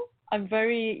hustle. I'm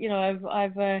very, I'm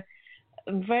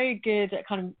very good at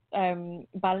kind of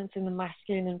balancing the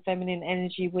masculine and feminine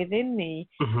energy within me.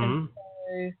 And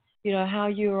so, how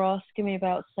you were asking me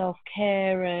about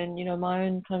self-care and, my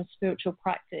own kind of spiritual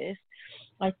practice,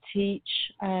 I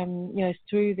teach,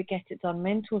 through the Get It Done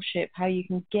mentorship, how you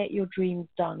can get your dreams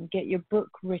done, get your book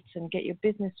written, get your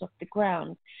business off the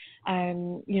ground,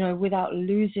 without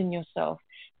losing yourself,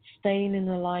 staying in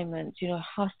alignment,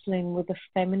 hustling with a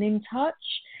feminine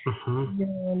touch,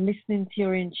 listening to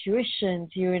your intuition,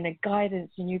 to your inner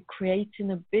guidance, and you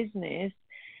creating a business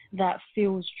that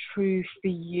feels true for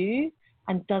you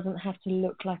and doesn't have to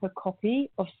look like a copy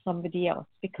of somebody else,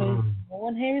 because no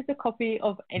one here is a copy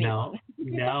of anyone.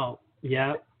 No.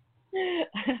 Yeah.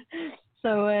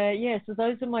 So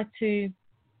those are my two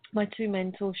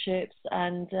mentorships,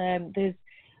 and there's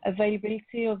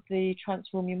availability of the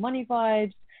Transform Your Money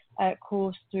Vibes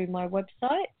course through my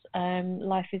website,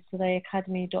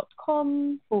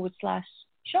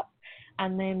 lifeistodayacademy.com/shop.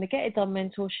 And then the Get It Done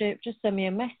mentorship, just send me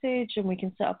a message and we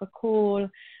can set up a call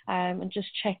and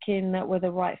just check in that we're the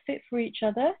right fit for each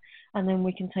other, and then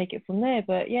we can take it from there.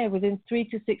 But yeah, within 3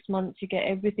 to 6 months, you get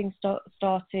everything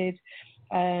started,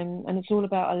 and it's all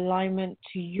about alignment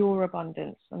to your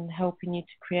abundance and helping you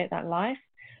to create that life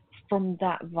from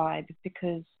that vibe,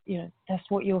 because, that's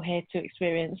what you're here to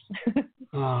experience.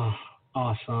 Oh,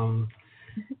 awesome.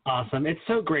 Awesome. It's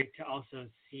so great to also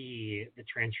see the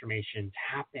transformations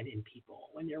happen in people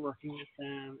when you're working with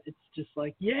them. It's just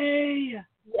like, yay! Yeah,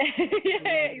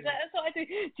 exactly. That's what I do.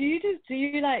 Do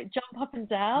you like jump up and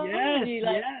down? Yes,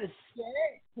 yes. Yeah.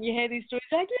 You hear these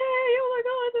stories like, yay! Oh my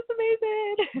God, that's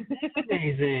amazing! That's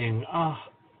amazing. Oh.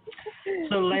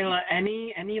 So Leila,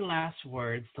 any last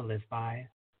words to live by?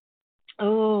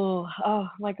 Oh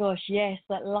my gosh, yes.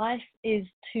 That life is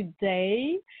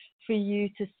today for you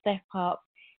to step up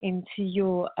into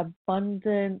your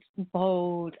abundant,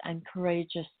 bold, and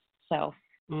courageous self.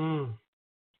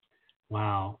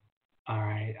 Wow. All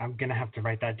right. I'm going to have to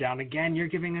write that down again. You're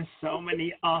giving us so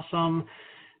many awesome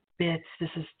bits.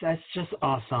 That's just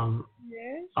awesome.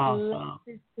 Yes. Awesome. Life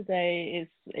is today.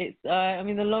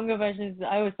 The longer version is,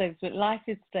 I always say this, but life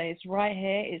is today. It's right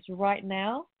here. It's right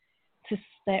now to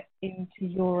step into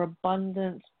your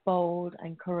abundant, bold,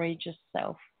 and courageous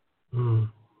self.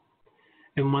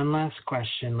 And one last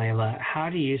question, Leila. How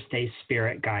do you stay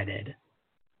spirit guided?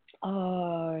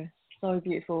 Oh, so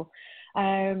beautiful.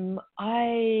 I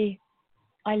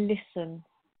listen.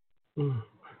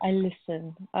 I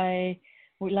listen.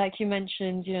 Like you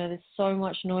mentioned, there's so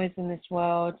much noise in this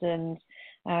world, and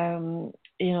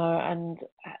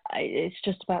it's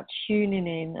just about tuning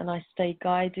in, and I stay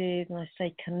guided and I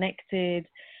stay connected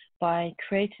by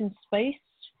creating space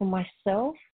for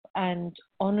myself and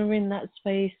honoring that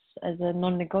space as a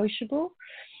non-negotiable.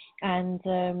 And,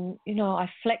 I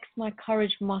flex my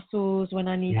courage muscles when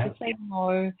I need to say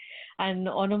no, and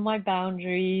honor my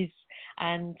boundaries,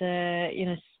 and,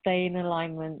 stay in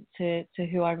alignment to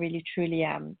who I really truly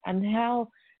am, and how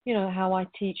I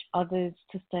teach others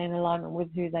to stay in alignment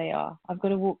with who they are. I've got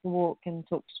to walk the walk and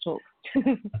talk the talk.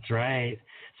 That's right.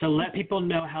 So let people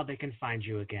know how they can find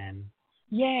you again.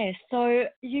 Yeah, so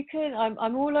you can,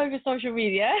 I'm all over social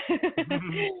media.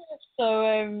 So,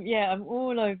 I'm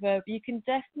all over. You can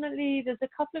definitely, there's a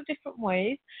couple of different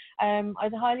ways.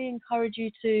 I'd highly encourage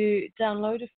you to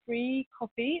download a free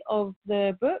copy of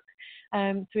the book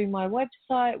through my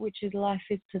website, which is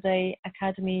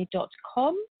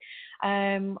lifeistodayacademy.com.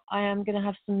 I am going to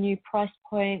have some new price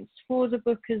points for the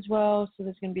book as well. So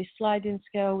there's going to be a sliding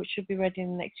scale, which should be ready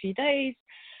in the next few days.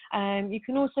 You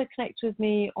can also connect with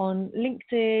me on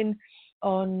LinkedIn,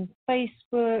 on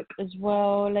Facebook as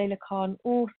well, Leila Kahn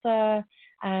author,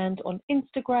 and on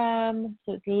Instagram.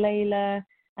 So it's Leila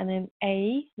and then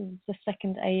A, the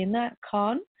second A in that,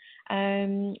 Kahn.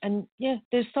 And yeah,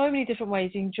 there's so many different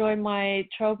ways. You can join my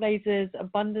Trailblazers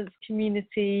Abundance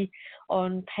community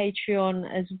on Patreon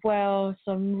as well.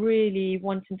 So I'm really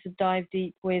wanting to dive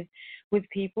deep with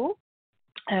people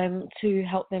to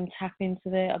help them tap into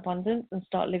their abundance and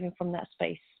start living from that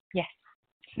space. Yes.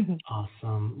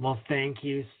 Awesome. Well, thank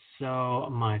you so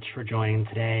much for joining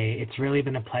today. It's really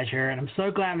been a pleasure, and I'm so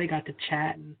glad we got to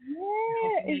chat. And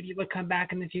maybe we'll come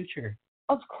back in the future.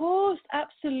 Of course,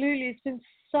 absolutely. It's been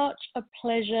such a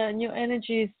pleasure, and your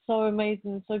energy is so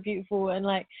amazing, so beautiful, and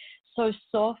like so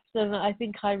soft. And I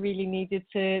think I really needed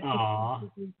to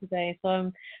you today.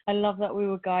 So I love that we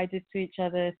were guided to each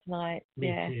other tonight. Me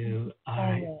too. All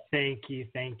right. Thank you.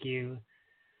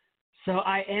 So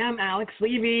I am Alex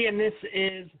Levy, and this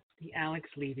is the Alex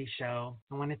Levy Show.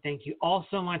 I want to thank you all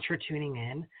so much for tuning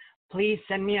in. Please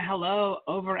send me a hello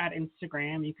over at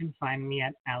Instagram. You can find me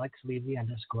at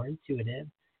AlexLevy_intuitive.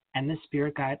 And the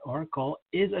Spirit Guide Oracle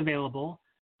is available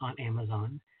on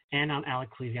Amazon and on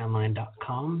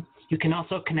AlexLevyOnline.com. You can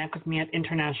also connect with me at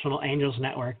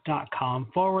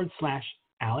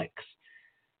InternationalAngelsNetwork.com/Alex.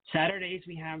 Saturdays,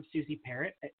 we have Susie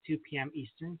Parrott at 2 p.m.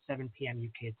 Eastern, 7 p.m.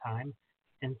 UK time.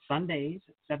 And Sundays,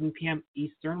 7 p.m.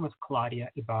 Eastern with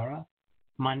Claudia Ibarra.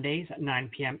 Mondays at 9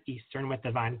 p.m. Eastern with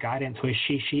Divine Guidance with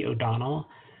Shishi O'Donnell.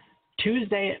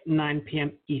 Tuesday at 9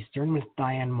 p.m. Eastern with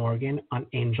Diane Morgan on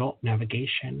Angel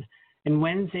Navigation. And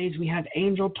Wednesdays, we have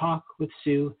Angel Talk with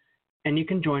Sue. And you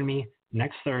can join me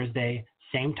next Thursday,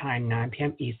 same time, 9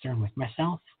 p.m. Eastern with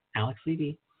myself, Alex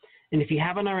Levy. And if you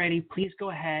haven't already, please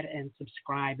go ahead and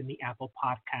subscribe in the Apple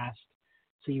Podcast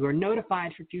so you are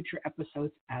notified for future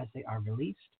episodes as they are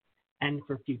released. And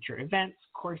for future events,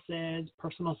 courses,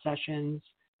 personal sessions,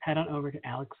 head on over to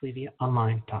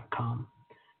AlexLevyOnline.com.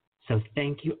 So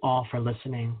thank you all for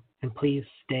listening, and please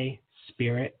stay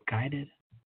spirit guided.